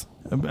bearings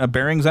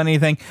on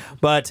anything,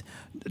 but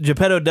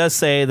Geppetto does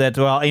say that,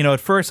 well, at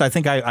first I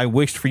think I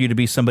wished for you to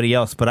be somebody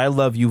else, but I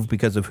love you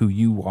because of who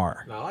you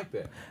are. I like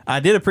that. I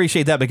did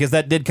appreciate that because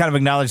that did kind of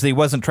acknowledge that he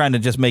wasn't trying to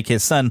just make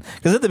his son.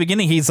 Because at the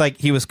beginning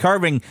he was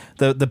carving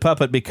the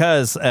puppet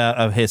because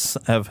of his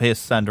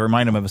son, to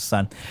remind him of his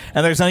son.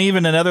 And there's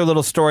even another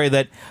little story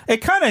that it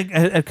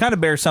kind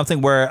of bears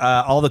something where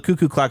all the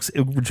cuckoo clocks,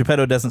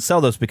 Geppetto doesn't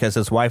sell those because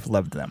his wife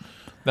loved them.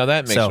 Now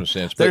that makes some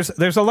sense.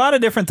 There's a lot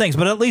of different things,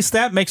 but at least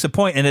that makes a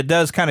point, and it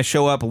does kind of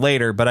show up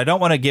later. But I don't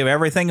want to give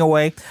everything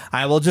away.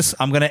 I'm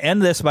going to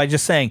end this by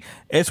just saying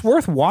it's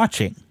worth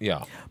watching.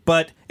 Yeah.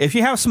 But if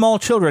you have small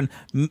children,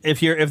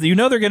 if you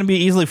know they're going to be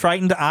easily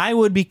frightened, I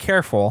would be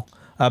careful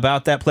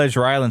about that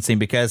Pleasure Island scene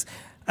because.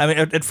 I mean,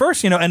 at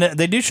first, and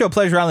they do show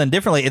Pleasure Island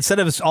differently. Instead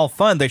of it's all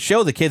fun, they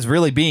show the kids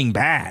really being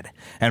bad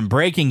and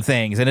breaking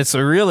things, and it's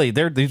really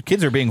these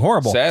kids are being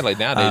horrible. Sadly,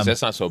 nowadays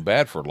that's not so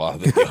bad for a lot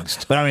of the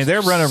youngsters. But I mean,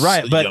 they're running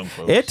riot. But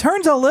it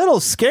turns a little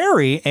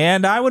scary,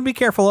 and I would be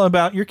careful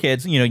about your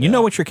kids. You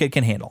know what your kid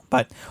can handle.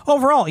 But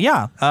overall,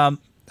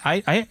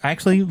 I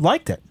actually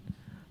liked it.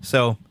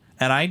 So,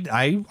 and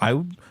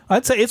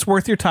I'd say it's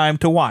worth your time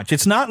to watch.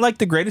 It's not like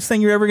the greatest thing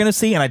you're ever going to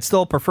see, and I'd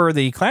still prefer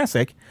the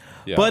classic.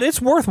 Yeah. But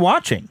it's worth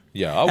watching.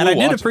 Yeah, and I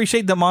did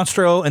appreciate that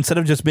Monstro, instead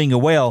of just being a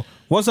whale,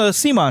 was a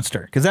sea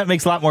monster, because that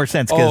makes a lot more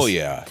sense. Oh,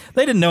 yeah.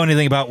 They didn't know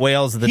anything about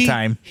whales at the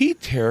time. He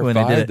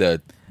terrified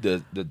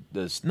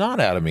the snot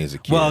out of me as a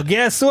kid. Well,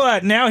 guess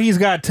what? Now he's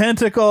got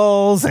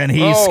tentacles, and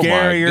he's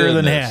scarier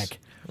than heck.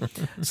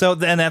 So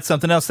then that's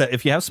something else that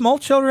if you have small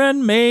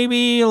children,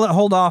 maybe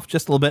hold off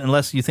just a little bit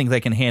unless you think they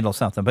can handle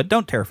something. But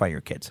don't terrify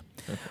your kids.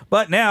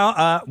 But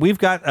now we've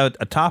got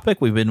a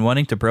topic we've been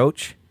wanting to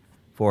broach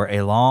for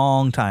a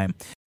long time.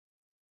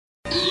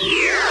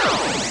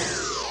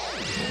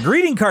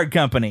 Greeting card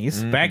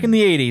companies. Back in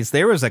the 80s,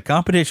 there was a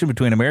competition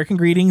between American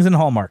Greetings and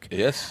Hallmark.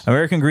 Yes.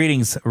 American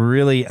Greetings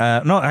really,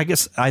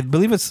 I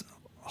believe it's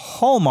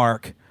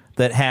Hallmark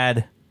that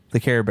had the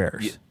Care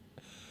Bears. Yeah.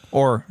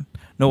 Or,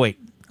 no, wait,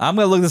 I'm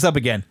going to look this up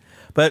again.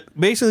 But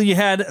basically you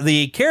had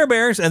the Care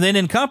Bears, and then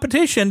in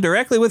competition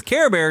directly with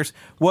Care Bears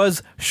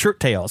was Shirt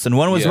Tails. And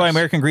one was by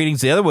American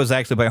Greetings, the other was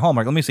actually by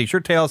Hallmark. Let me see,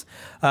 Shirt Tails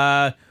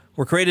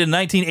were created in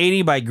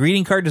 1980 by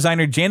greeting card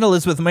designer Jan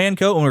Elizabeth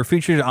Manco and were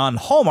featured on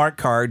Hallmark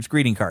cards,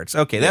 greeting cards.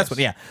 Okay, that's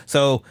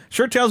So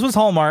Shirt Tails was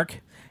Hallmark,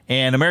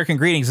 and American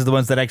Greetings is the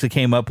ones that actually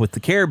came up with the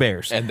Care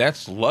Bears. And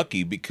that's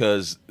lucky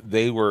because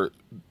they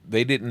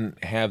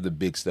didn't have the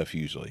big stuff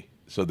usually.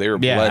 So they were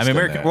blessed.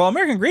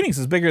 American Greetings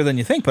is bigger than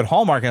you think, but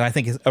Hallmark, and I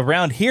think is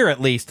around here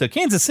at least, to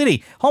Kansas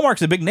City,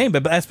 Hallmark's a big name,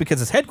 but that's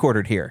because it's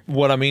headquartered here.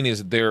 What I mean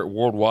is they're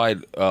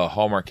worldwide.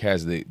 Hallmark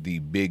has the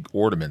big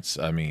ornaments.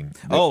 I mean,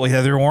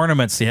 their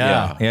ornaments.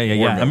 Yeah.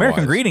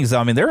 American Greetings,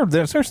 I mean,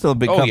 they're still a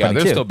big company.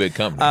 They're still a big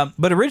company.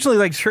 But originally,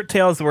 like Shirt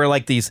Tails were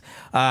like these,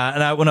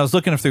 and when I was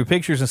looking through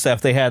pictures and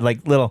stuff, they had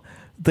like little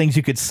things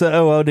you could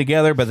sew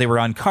together, but they were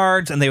on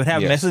cards, and they would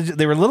have messages.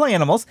 They were little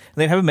animals, and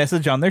they'd have a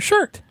message on their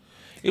shirt.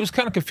 It was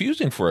kind of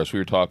confusing for us. We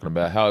were talking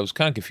about how it was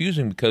kind of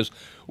confusing because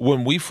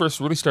when we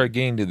first really started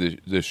getting to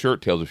the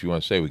Shirt Tails, if you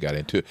want to say, we got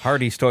into it.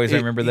 Hardy's toys, I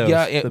remember those.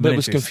 Yeah, but it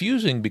was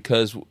confusing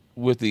because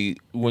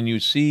when you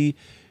see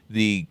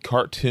the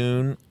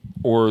cartoon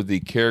or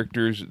the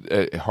characters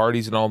at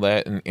Hardy's and all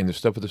that and the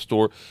stuff at the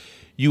store,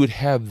 you would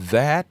have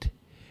that,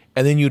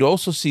 and then you'd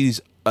also see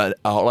these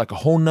like a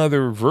whole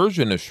nother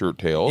version of Shirt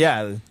Tails.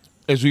 Yeah.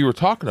 As we were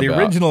talking about.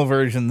 The original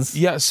versions.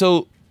 Yeah,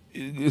 so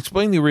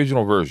explain the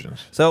original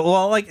versions. So,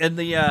 let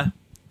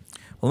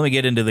me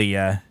get into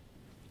the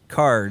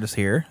cards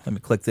here. Let me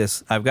click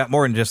this. I've got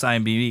more than just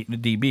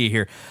IMDb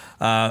here,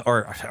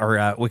 or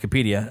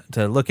Wikipedia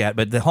to look at.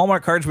 But the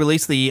Hallmark cards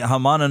released the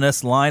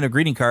homonymous line of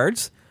greeting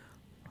cards.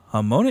 I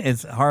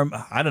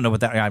don't know what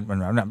that.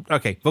 I'm not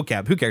okay.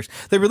 Vocab. Who cares?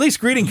 They released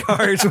greeting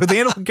cards with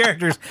animal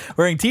characters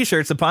wearing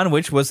T-shirts upon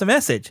which was the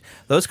message.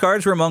 Those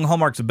cards were among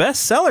Hallmark's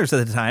best sellers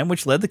at the time,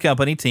 which led the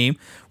company team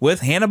with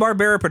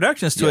Hanna-Barbera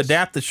Productions to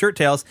adapt the Shirt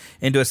Tails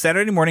into a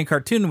Saturday morning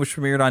cartoon, which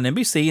premiered on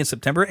NBC on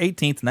September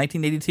 18th,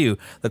 1982.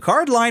 The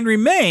card line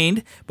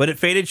remained, but it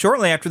faded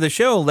shortly after the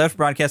show left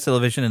broadcast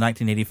television in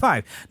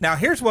 1985. Now,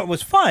 here's what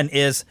was fun: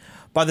 is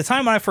by the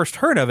time I first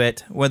heard of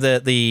it, with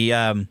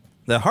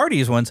the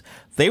Hardy's ones,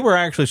 they were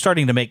actually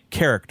starting to make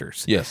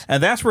characters. Yes.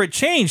 And that's where it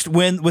changed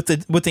when with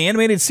the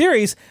animated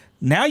series.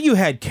 Now you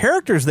had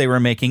characters they were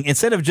making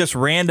instead of just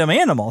random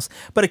animals.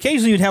 But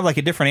occasionally you'd have like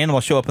a different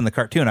animal show up in the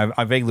cartoon.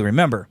 I vaguely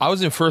remember. I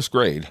was in first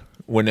grade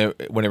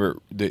whenever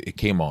it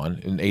came on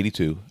in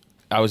 82.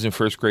 I was in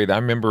first grade. I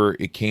remember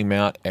it came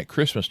out at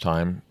Christmas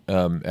time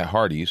at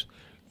Hardy's.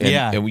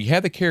 And we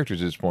had the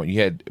characters at this point.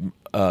 You had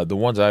the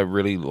ones I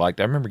really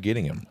liked. I remember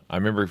getting them. I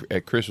remember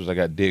at Christmas I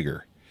got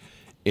Digger.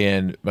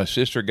 And my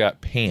sister got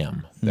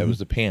Pam. That was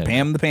the panda.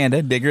 Pam the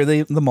panda, Digger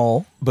the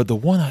mole. But the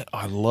one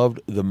I loved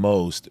the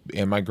most,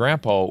 and my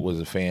grandpa was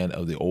a fan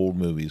of the old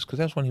movies, because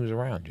that's when he was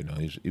around,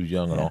 he was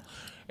young and all.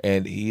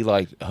 And he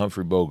liked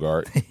Humphrey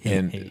Bogart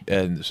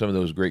and some of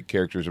those great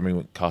characters. I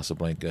mean,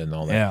 Casablanca and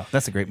all that. Yeah,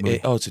 that's a great movie.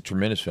 It's a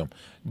tremendous film.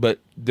 But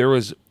there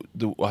was,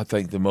 I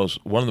think,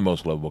 one of the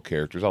most lovable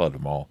characters. I loved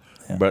them all.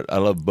 Yeah. But I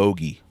love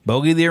Bogey.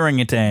 Bogey the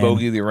orangutan.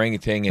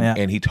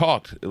 And he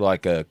talked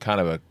like a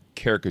kind of a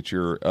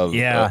caricature of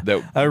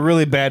a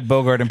really bad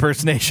Bogart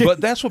impersonation.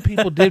 But that's what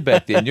people did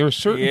back then. There were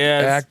certain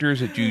actors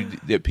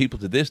that people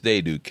to this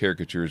day do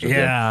caricatures of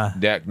them.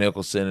 Jack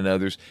Nicholson and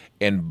others,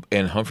 and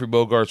Humphrey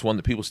Bogart's one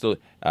that people still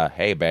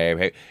hey babe,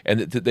 hey, and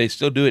they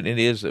still do it. And it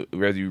is,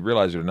 whether you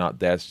realize it or not,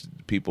 that's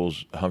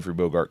people's Humphrey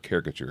Bogart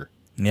caricature.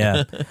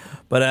 Yeah.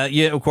 But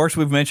of course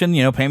we've mentioned,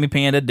 Pammy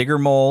Panda, Digger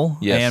Mole,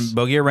 and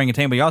Bogey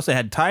Orangutan, but you also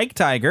had Tyke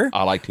Tiger.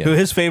 I liked him. Who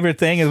his favorite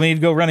thing is when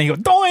he'd go running,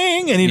 he'd go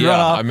doing, and he'd run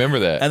off. I remember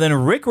that. And then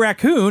Rick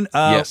Raccoon,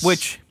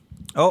 which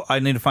I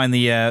need to find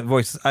the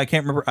voice. I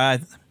can't remember.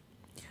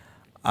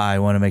 I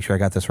want to make sure I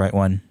got this right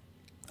one.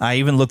 I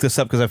even looked this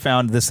up because I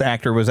found this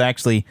actor was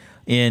actually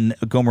in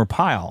Gomer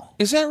Pyle.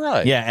 Is that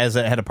right? Yeah,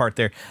 had a part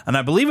there. And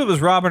I believe it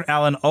was Robert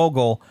Allen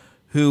Ogle,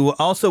 who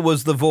also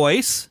was the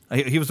voice.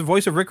 He was the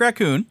voice of Rick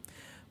Raccoon.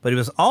 But he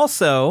was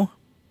also,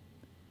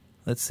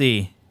 let's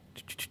see.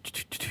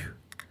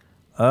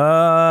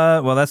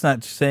 Well, that's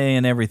not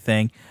saying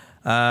everything.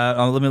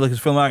 Let me look at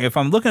his film. If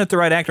I'm looking at the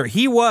right actor,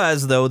 he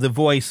was, though, the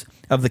voice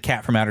of the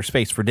Cat from Outer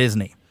Space for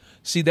Disney.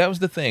 See, that was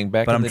the thing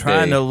back in the day. But I'm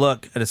trying to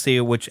look to see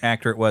which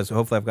actor it was.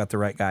 Hopefully I've got the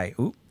right guy.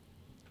 Ooh.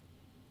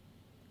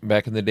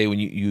 Back in the day when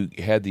you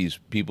had these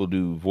people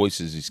do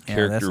voices, these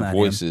character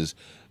voices,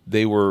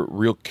 they were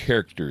real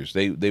characters.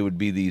 They would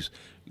be these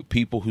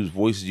people whose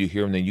voices you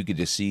hear, and then you could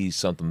just see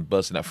something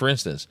busting out. For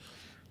instance,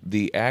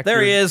 the actor...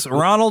 There he is,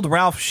 Ronald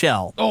Ralph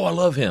Shell. Oh, I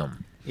love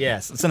him.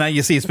 Yes. So now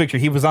you see his picture.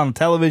 He was on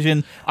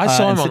television. I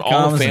saw him on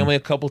All in the Family a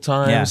couple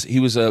times. Yeah. He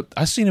was I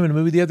seen him in a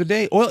movie the other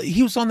day. Well,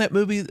 he was on that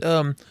movie,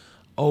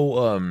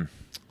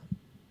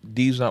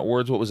 Deeds Not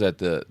Words. What was that?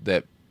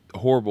 That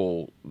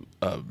horrible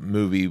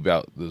movie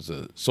about those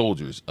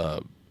soldiers.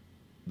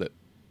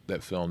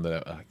 That film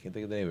that I can't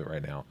think of the name of it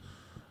right now.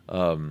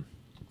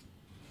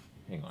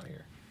 Hang on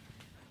here.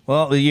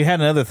 Well, you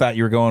had another thought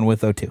you were going with,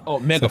 though, too. Oh,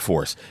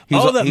 Megaforce.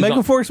 That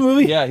Megaforce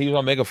movie? Yeah, he was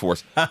on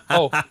Megaforce.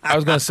 I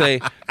was going to say,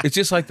 it's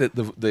just like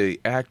the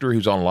actor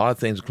who's on a lot of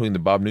things, including the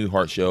Bob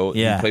Newhart show.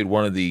 Yeah. He played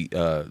one of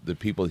the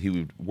people he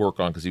would work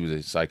on because he was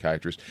a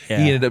psychiatrist.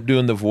 Yeah. He ended up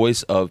doing the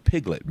voice of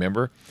Piglet,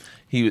 remember?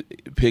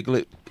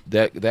 Piglet,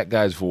 that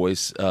guy's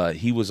voice,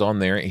 he was on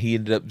there. He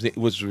ended up, it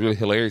was really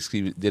hilarious.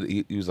 He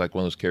was like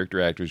one of those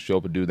character actors, show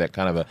up and do that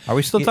kind of a... Are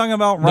we still talking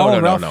about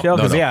Ronald Ralph show?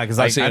 No.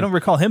 Because I don't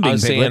recall him being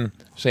Piglet.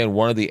 Saying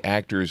one of the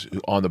actors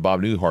on the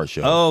Bob Newhart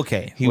show. Oh,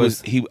 okay. He I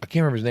can't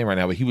remember his name right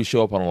now, but he would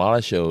show up on a lot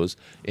of shows,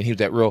 and he was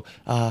that real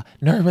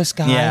nervous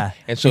guy. Yeah.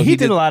 And so he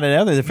did a lot of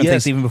other different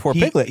things even before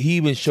Piglet. He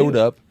even showed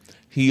up.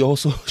 He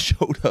also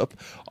showed up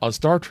on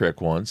Star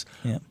Trek once,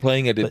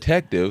 playing a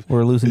detective.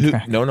 We're losing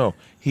track. No.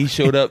 He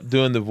showed up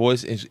doing the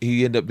voice, and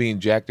he ended up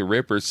being Jack the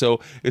Ripper. So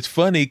it's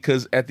funny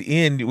because at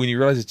the end, when you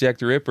realize it's Jack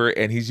the Ripper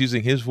and he's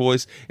using his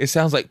voice, it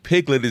sounds like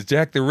Piglet is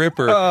Jack the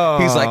Ripper. Oh.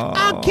 He's like,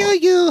 "I'll kill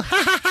you,"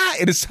 ha ha ha,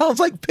 and it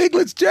sounds like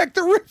Piglet's Jack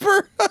the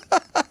Ripper.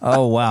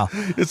 Oh wow,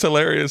 it's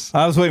hilarious.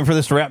 I was waiting for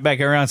this to wrap back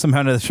around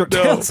somehow to the short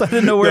tails. I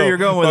didn't know where you're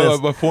going with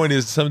this. My point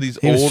is, some of these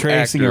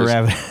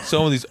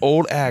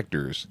old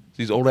actors.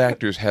 These old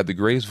actors had the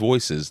greatest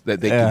voices that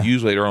they could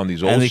use later on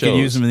these old shows. And they could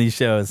use them in these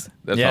shows.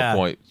 That's my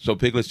point. So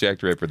Piglet's Jack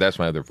the Ripper. That's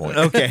my other point.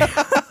 Okay.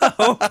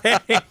 Okay.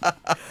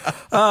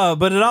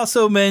 But it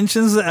also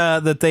mentions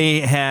that they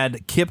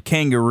had Kip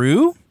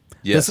Kangaroo.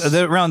 Yes.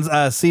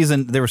 Around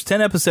season, there was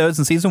 10 episodes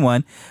in season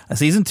 1.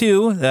 Season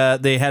 2,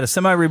 they had a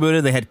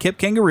semi-rebooted. They had Kip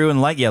Kangaroo in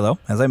Light Yellow,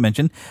 as I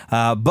mentioned.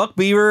 Buck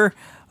Beaver,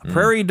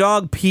 Prairie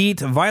Dog Pete,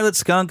 Violet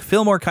Skunk,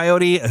 Fillmore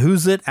Coyote,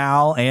 Who's It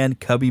Owl,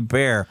 and Cubby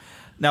Bear.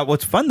 Now,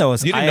 what's fun, though,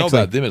 is you didn't know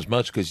about them as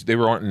much because they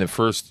weren't in the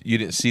first. You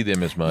didn't see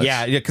them as much.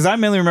 Yeah, because I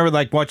mainly remember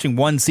watching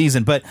one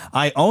season, but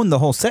I own the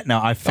whole set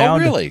now. I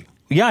found. Oh, really?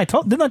 Yeah,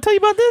 didn't I tell you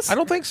about this? I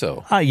don't think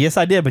so. Yes,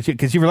 I did, but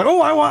because you were like,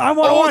 "Oh, I want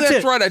to watch it." Oh,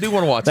 that's right. I do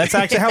want to watch it. That's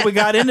actually how we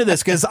got into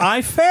this because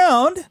I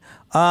found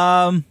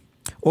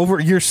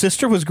over your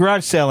sister was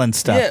garage selling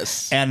stuff.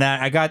 Yes,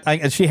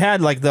 and she had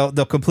like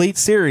the complete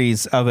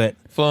series of it.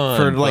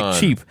 Fun.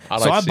 Cheap. I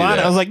bought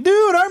it. I was like,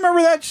 dude, I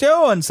remember that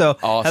show. And so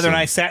Heather and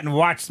I sat and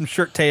watched some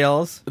Shirt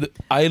Tales.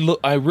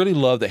 I really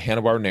love that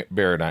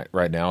Hanna-Barbera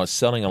right now is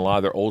selling a lot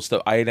of their old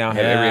stuff. I now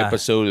have every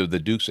episode of the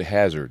Dukes of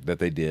Hazzard that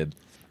they did.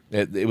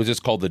 It was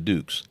just called the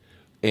Dukes.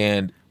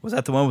 And was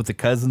that the one with the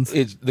cousins?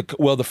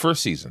 The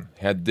first season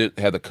had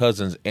the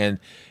cousins, and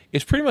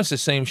it's pretty much the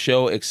same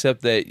show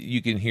except that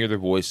you can hear their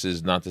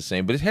voices not the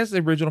same, but it has the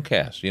original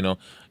cast, and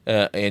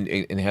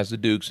it has the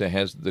Dukes, it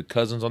has the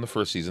cousins on the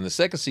first season. The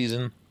second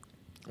season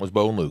was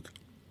Bo and Luke,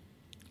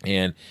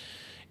 and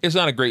it's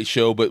not a great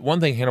show, but one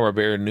thing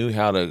Hanna-Barbera knew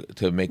how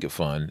to make it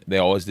fun. They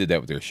always did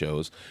that with their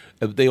shows.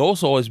 They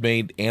also always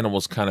made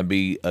animals kind of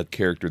be a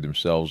character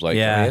themselves.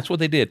 That's what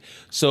they did.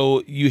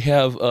 So you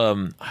have,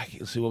 I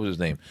can't see, what was his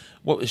name?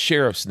 What was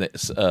Sheriff's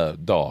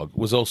dog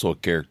was also a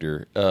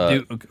character.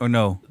 Duke,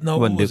 no,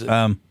 what was Duke.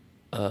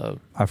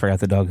 I forgot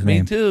the dog's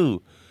name. Me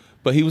too.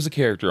 But he was a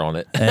character on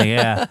it.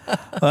 Yeah.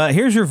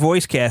 Here's your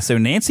voice cast. So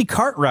Nancy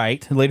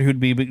Cartwright, later who'd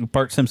be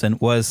Bart Simpson,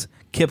 was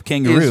Kip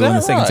Kangaroo in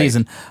the second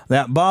season.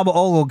 That Bob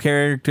Ogle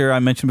character I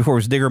mentioned before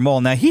was Digger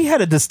Mole. Now, he had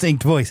a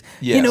distinct voice.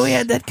 Yes. He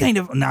had that kind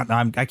of...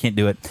 I can't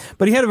do it.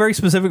 But he had a very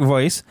specific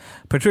voice.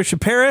 Patricia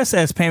Paris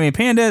as Pammy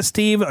Panda.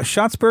 Steve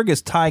Schatzberg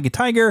as Ty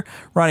Tiger.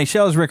 Ronnie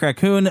Shell as Rick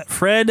Raccoon.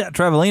 Fred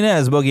Travalina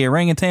as Bogey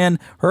Orangutan.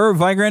 Herb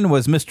Vigran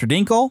was Mr.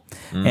 Dinkle.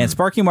 And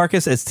Sparky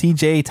Marcus as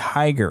TJ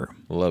Tiger.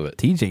 Love it.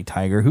 TJ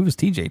Tiger. Who was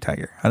TJ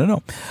Tiger? I don't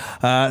know.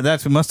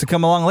 That must have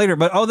come along later.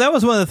 But, that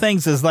was one of the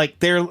things is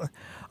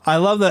I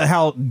love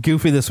how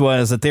goofy this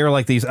was, that they were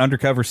like these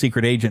undercover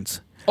secret agents.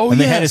 Oh, and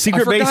they had a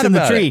secret base in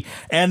the tree. It.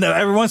 And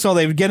every once in a while,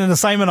 they would get an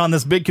assignment on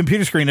this big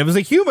computer screen. It was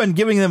a human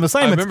giving them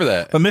assignments. I remember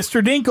that. But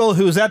Mr. Dinkle,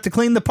 who was out to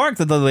clean the park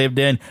that they lived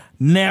in,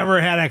 never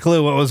had a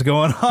clue what was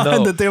going on.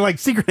 No. That they're like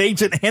secret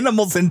agent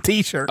animals in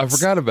T-shirts. I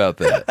forgot about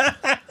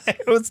that.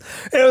 It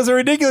was a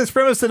ridiculous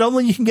premise that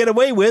only you can get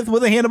away with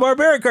a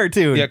Hanna-Barbera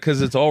cartoon. Yeah,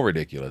 because it's all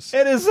ridiculous.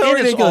 It is so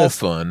ridiculous.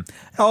 It's all fun.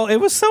 Oh, it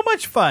was so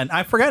much fun.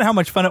 I forgot how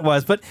much fun it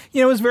was, but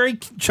it was very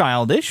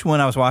childish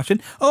when I was watching.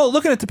 Oh,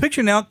 looking at the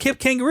picture now, Kip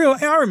Kangaroo.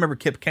 I remember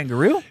Kip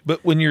Kangaroo.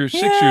 But when you're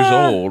 6 years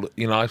old,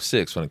 I was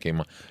 6 when it came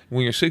on.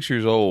 When you're 6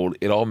 years old,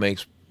 it all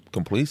makes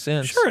complete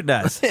sense. Sure it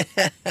does.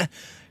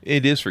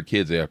 It is for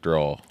kids after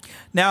all.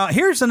 Now,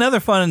 here's another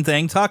fun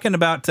thing, talking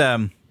about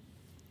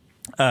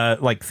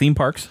like theme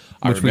parks,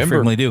 which we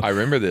frequently do. I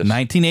remember this.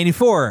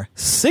 1984,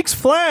 Six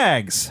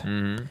Flags.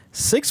 Mm-hmm.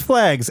 Six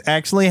Flags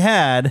actually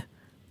had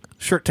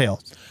Shirt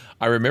Tales.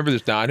 I remember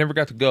this now. I never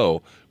got to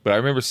go, but I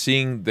remember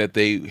seeing that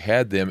they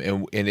had them,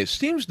 and it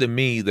seems to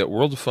me that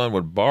World of Fun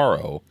would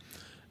borrow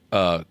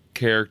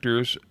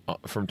characters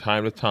from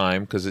time to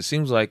time, because it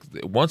seems like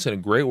once in a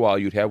great while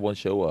you'd have one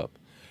show up.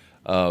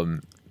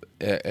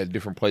 at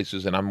different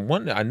places, and I'm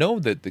wondering. I know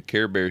that the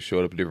Care Bears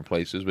showed up at different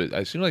places, but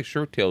it seems like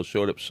Shirt Tails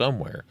showed up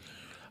somewhere.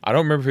 I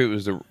don't remember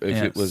if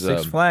it was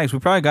Six Flags. We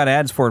probably got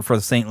ads for it for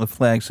the St.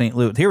 Flags St.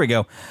 Louis. Here we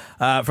go.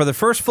 For the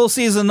first full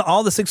season,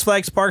 all the Six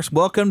Flags parks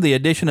welcomed the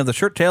addition of the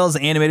Shirt Tails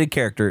animated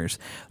characters.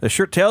 The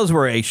Shirt Tails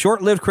were a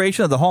short-lived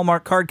creation of the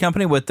Hallmark Card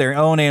Company with their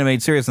own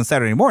animated series on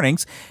Saturday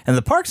mornings, and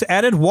the parks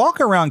added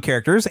walk-around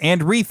characters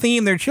and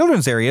rethemed their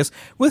children's areas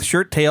with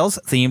Shirt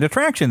Tails-themed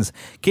attractions.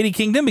 Kitty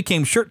Kingdom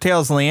became Shirt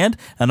Tails Land,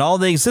 and all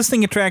the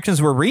existing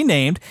attractions were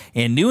renamed,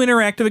 and new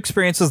interactive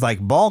experiences like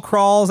ball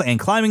crawls and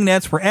climbing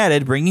nets were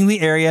added, bringing the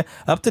area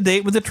up to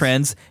date with the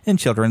trends in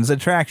children's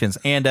attractions.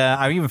 And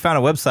I even found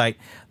a website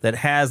that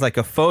has like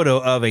a photo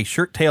of a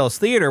Shirt Tails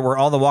theater where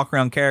all the walk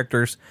around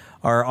characters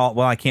are all.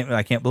 Well, I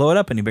can't blow it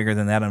up any bigger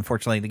than that,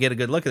 unfortunately, to get a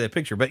good look at that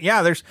picture. But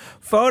yeah, there's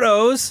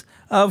photos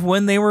of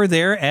when they were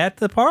there at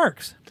the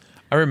parks.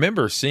 I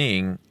remember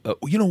seeing.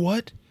 You know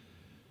what?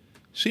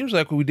 Seems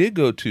like we did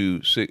go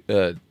to.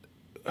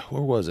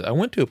 Where was it? I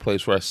went to a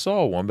place where I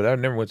saw one, but I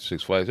never went to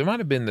Six Flags. It might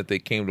have been that they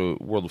came to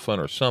World of Fun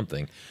or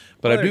something.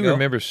 But I do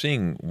remember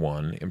seeing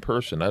one in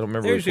person. I don't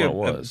remember which one it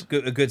was.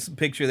 A good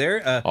picture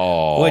there.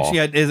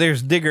 Which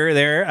there's Digger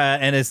there,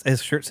 and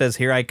his shirt says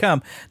 "Here I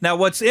Come." Now,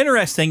 what's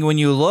interesting when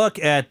you look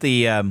at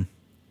the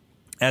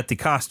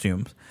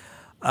costumes,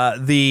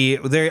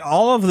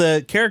 all of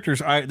the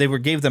characters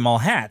gave them all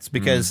hats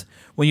because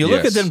when you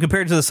look at them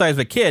compared to the size of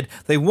a kid,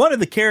 they wanted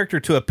the character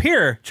to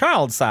appear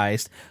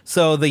child-sized.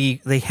 So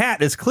the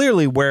hat is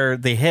clearly where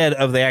the head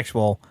of the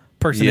actual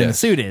person in the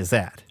suit is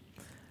at.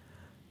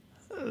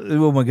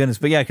 Oh my goodness!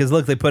 But yeah, because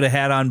look, they put a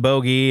hat on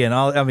Bogey and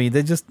all. I mean,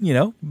 they just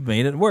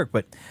made it work.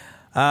 But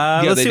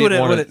let's see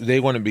they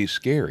want to be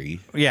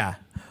scary. Yeah.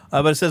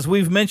 But it says,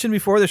 we've mentioned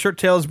before the Shirt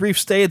Tails' brief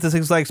stay at the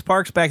Six Flags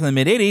Parks back in the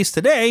mid-'80s.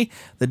 Today,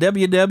 the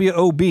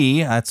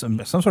WWOB, that's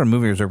some sort of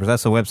movie reserve,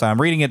 that's the website. I'm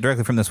reading it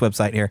directly from this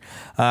website here.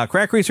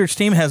 Crack Research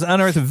Team has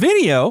unearthed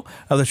video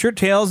of the Shirt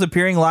Tails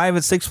appearing live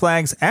at Six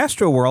Flags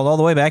Astro World all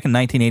the way back in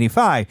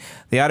 1985.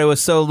 The audio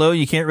is so low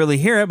you can't really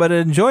hear it, but an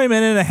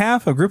enjoyment and a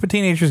half of a group of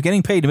teenagers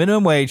getting paid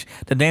minimum wage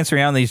to dance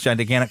around these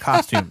gigantic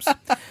costumes.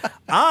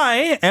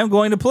 I am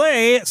going to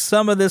play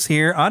some of this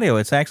here audio.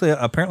 It's actually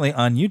apparently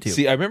on YouTube.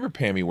 See, I remember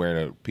Pammy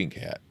wearing a pink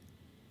hat.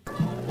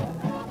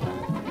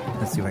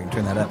 Let's see if I can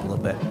turn that up a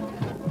little bit.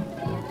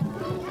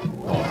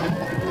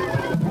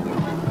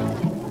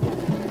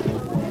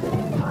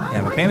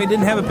 Yeah, but Pammy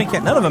didn't have a pink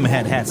hat. None of them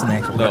had hats in the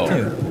actual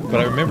cartoon. But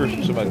I remember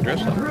somebody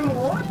dressed like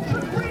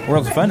it.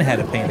 World's Fun had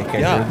a panda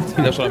character. Yeah,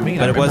 that's what I mean.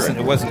 But it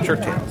wasn't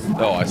Shirt Tails.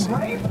 Oh, I see.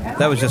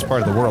 That was just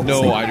part of the world.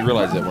 No, I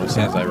realized that as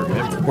soon as I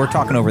remember. We're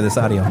talking over this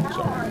audio.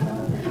 Sorry.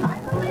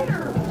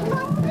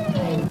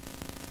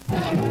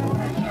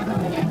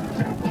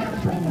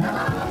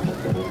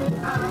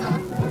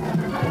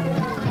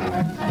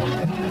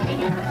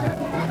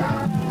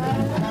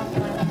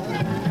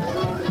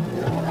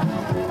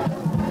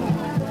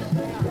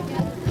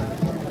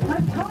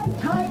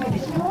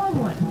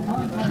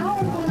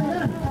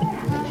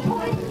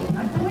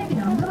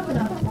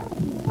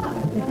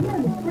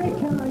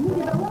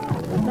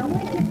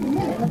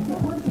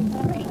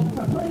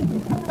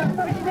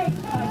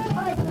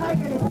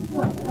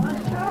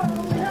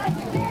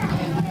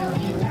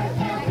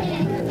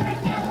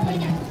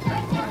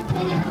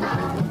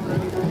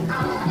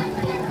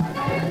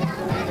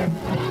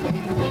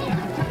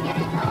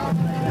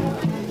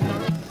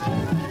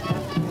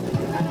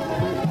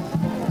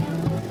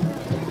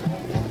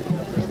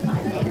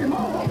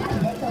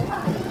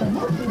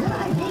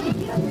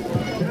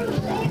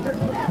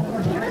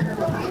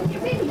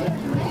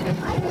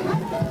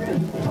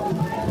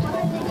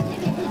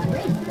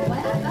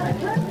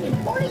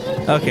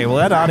 Okay, well,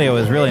 that audio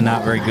is really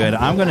not very good.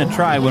 I'm going to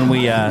try when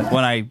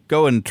I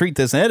go and treat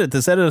this and edit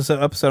this episode,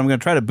 I'm going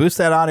to try to boost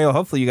that audio.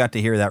 Hopefully you got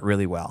to hear that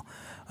really well.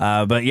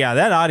 But yeah,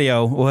 that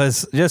audio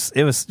was just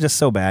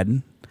so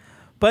bad.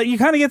 But you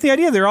kind of get the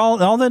idea. They're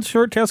all the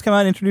Shirt Tails come out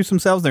and introduce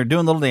themselves. They're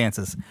doing little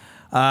dances.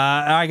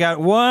 I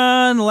got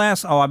one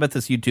last... Oh, I bet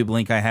this YouTube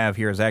link I have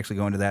here is actually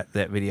going to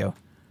that video.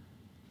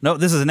 No,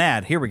 this is an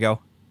ad. Here we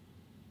go.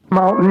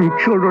 Mountain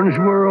Children's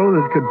World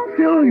that could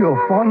fill your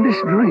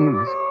fondest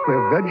dreams,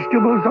 where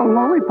vegetables are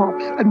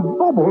lollipops and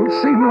bubbles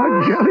seem like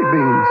jelly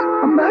beans.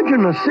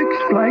 Imagine a Six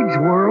Flags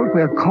world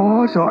where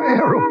cars are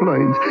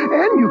aeroplanes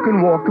and you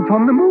can walk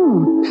upon the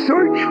moon.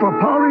 Search for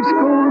Porridge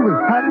School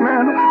with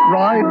Pac-Man,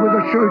 ride with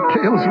a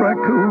Shirt Tails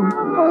raccoon.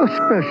 A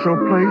special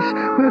place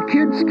where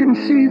kids can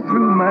see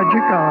through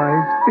magic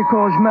eyes,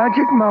 because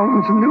Magic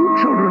Mountain's new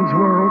children's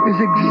world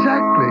is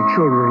exactly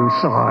children's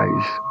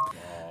size.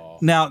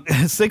 Now,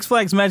 Six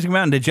Flags Magic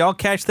Mountain, did y'all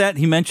catch that?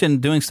 He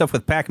mentioned doing stuff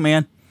with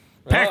Pac-Man.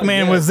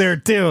 Pac-Man was there,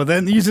 too.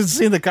 Then you should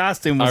see the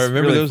costume. I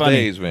remember really those funny.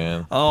 days,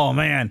 man. Oh,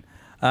 man.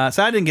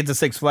 So I didn't get to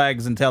Six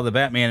Flags until the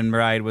Batman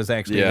ride was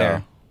actually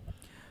there.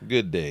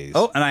 Good days.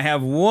 Oh, and I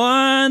have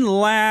one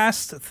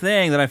last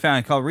thing that I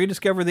found called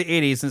Rediscover the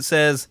 80s, and it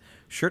says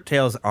Shirt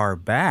Tails are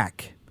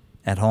back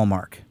at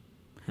Hallmark.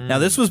 Now,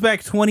 this was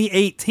back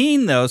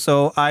 2018, though,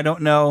 so I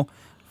don't know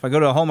if I go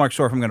to a Hallmark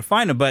store if I'm going to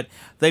find them, but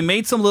they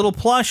made some little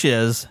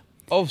plushes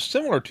Oh,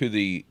 similar to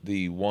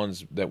the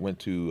ones that went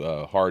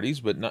to Hardee's,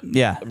 but not.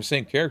 Yeah, I mean,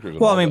 same characters.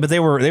 Well, I mean, but they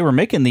were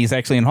making these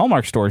actually in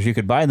Hallmark stores. You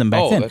could buy them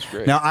back then. That's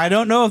great. Now I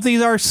don't know if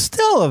these are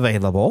still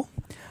available,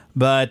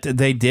 but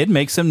they did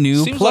make some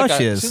new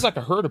plushes. Seems like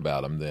I heard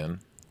about them then.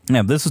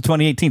 Yeah, this is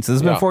 2018, so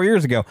this has been 4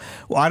 years ago.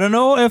 Well, I don't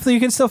know if you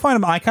can still find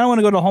them. I kind of want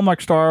to go to a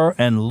Hallmark store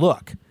and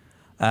look.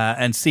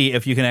 And see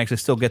if you can actually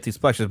still get these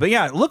plushes. But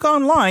yeah, look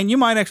online. You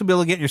might actually be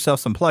able to get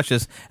yourself some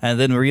plushes and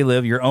then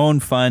relive your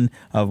own fun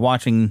of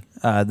watching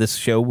this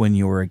show when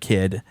you were a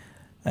kid.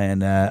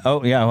 And,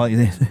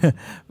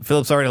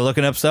 Philip's already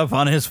looking up stuff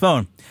on his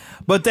phone.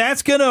 But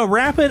that's going to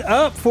wrap it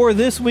up for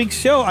this week's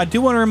show. I do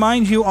want to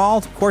remind you all,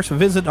 of course,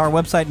 visit our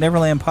website,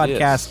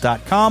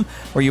 neverlandpodcast.com,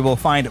 where you will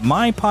find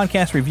my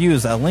podcast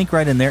reviews. A link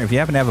right in there. If you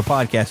happen to have a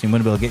podcast, you want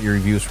to be able to get your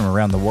reviews from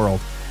around the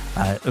world.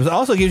 It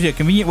also gives you a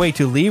convenient way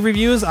to leave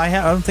reviews. I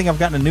don't think I've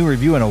gotten a new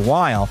review in a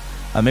while.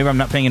 Maybe I'm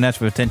not paying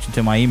enough attention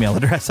to my email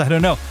address. I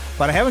don't know.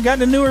 But I haven't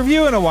gotten a new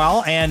review in a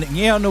while. And,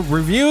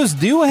 reviews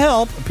do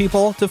help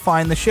people to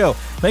find the show.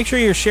 Make sure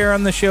you're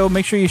sharing the show.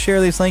 Make sure you share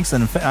these links.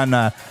 And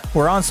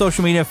we're on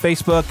social media.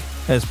 Facebook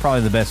is probably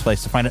the best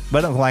place to find it.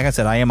 But like I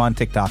said, I am on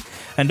TikTok.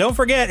 And don't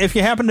forget, if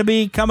you happen to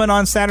be coming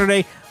on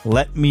Saturday,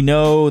 let me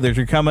know that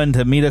you're coming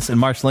to meet us in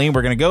Marceline.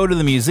 We're going to go to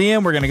the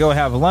museum. We're going to go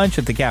have lunch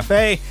at the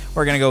cafe.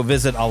 We're going to go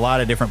visit a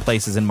lot of different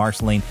places in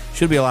Marceline.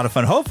 Should be a lot of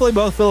fun. Hopefully,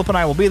 both Philip and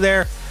I will be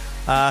there.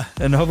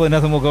 And hopefully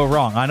nothing will go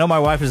wrong. I know my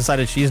wife has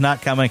decided she's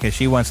not coming because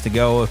she wants to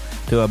go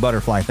to a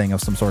butterfly thing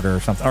of some sort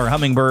or something, or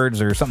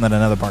hummingbirds or something at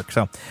another park.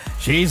 So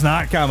she's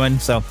not coming.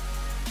 So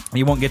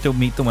you won't get to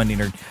meet the Wendy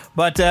Nerd.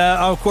 But,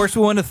 of course,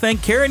 we want to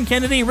thank Karen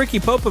Kennedy, Ricky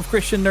Pope of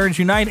Christian Nerds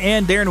Unite,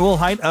 and Darren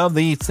Wilhite of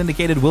the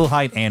syndicated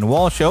Wilhite and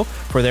Wall Show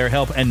for their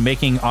help in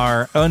making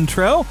our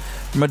intro.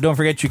 But don't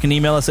forget, you can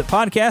email us at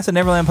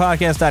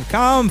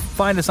podcast@neverlandpodcast.com.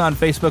 Find us on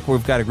Facebook, where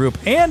we've got a group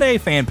and a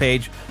fan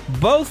page,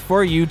 both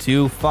for you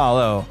to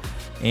follow.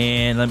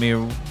 And let me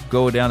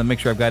go down and make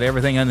sure I've got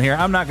everything in here.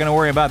 I'm not going to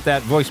worry about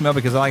that voicemail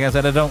because, like I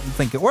said, I don't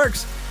think it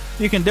works.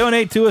 You can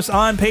donate to us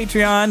on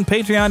Patreon,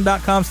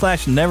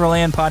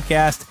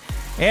 patreon.com/NeverlandPodcast.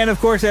 And, of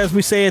course, as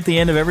we say at the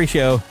end of every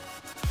show,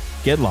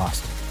 get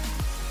lost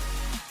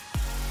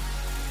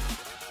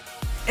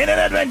in an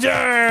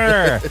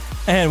adventure!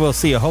 And we'll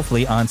see you,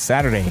 hopefully, on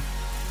Saturday.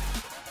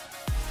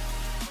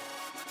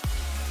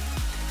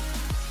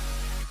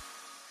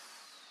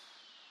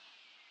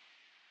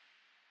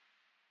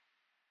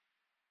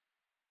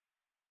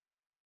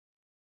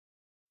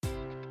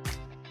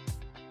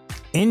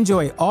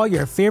 Enjoy all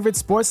your favorite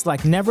sports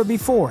like never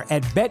before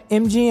at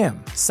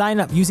BetMGM. Sign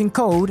up using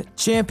code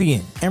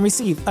CHAMPION and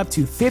receive up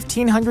to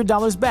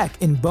 $1,500 back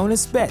in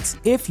bonus bets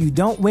if you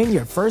don't win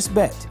your first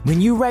bet. When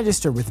you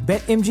register with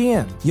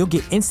BetMGM, you'll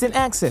get instant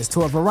access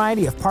to a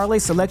variety of parlay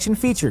selection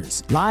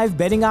features, live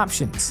betting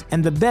options,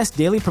 and the best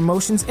daily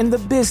promotions in the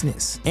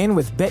business. And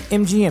with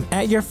BetMGM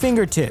at your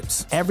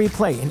fingertips, every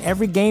play and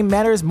every game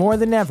matters more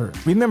than ever.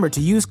 Remember to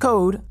use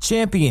code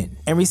CHAMPION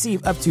and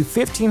receive up to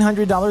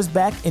 $1,500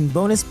 back in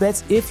bonus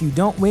bets if you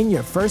don't win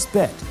your first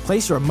bet.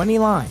 Place your money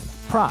line,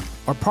 prop,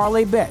 or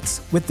parlay bets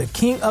with the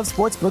king of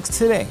sportsbooks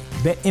today.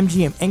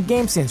 BetMGM and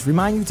GameSense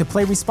remind you to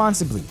play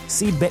responsibly.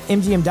 See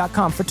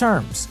BetMGM.com for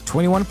terms.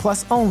 21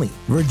 plus only.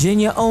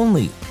 Virginia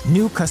only.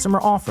 New customer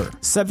offer.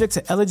 Subject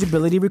to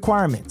eligibility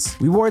requirements.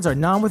 Rewards are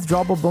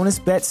non-withdrawable bonus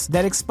bets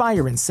that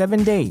expire in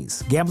 7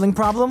 days. Gambling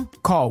problem?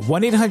 Call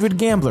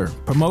 1-800-GAMBLER.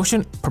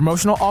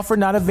 Promotional offer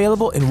not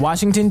available in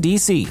Washington,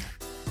 D.C.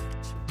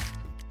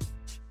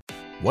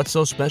 What's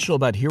so special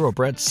about Hero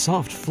Bread's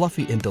soft,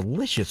 fluffy, and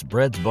delicious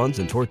breads, buns,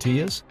 and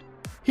tortillas?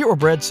 Hero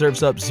Bread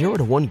serves up 0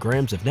 to 1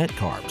 grams of net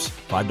carbs,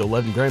 5 to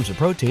 11 grams of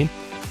protein,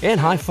 and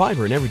high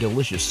fiber in every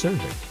delicious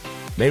serving.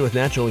 Made with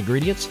natural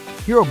ingredients,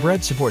 Hero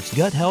Bread supports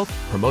gut health,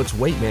 promotes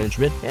weight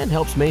management, and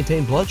helps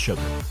maintain blood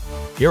sugar.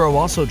 Hero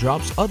also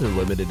drops other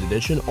limited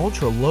edition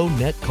ultra-low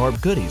net carb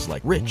goodies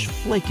like rich,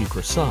 flaky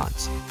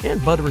croissants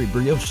and buttery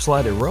brioche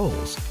slider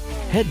rolls.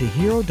 Head to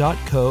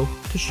hero.co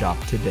to shop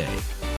today.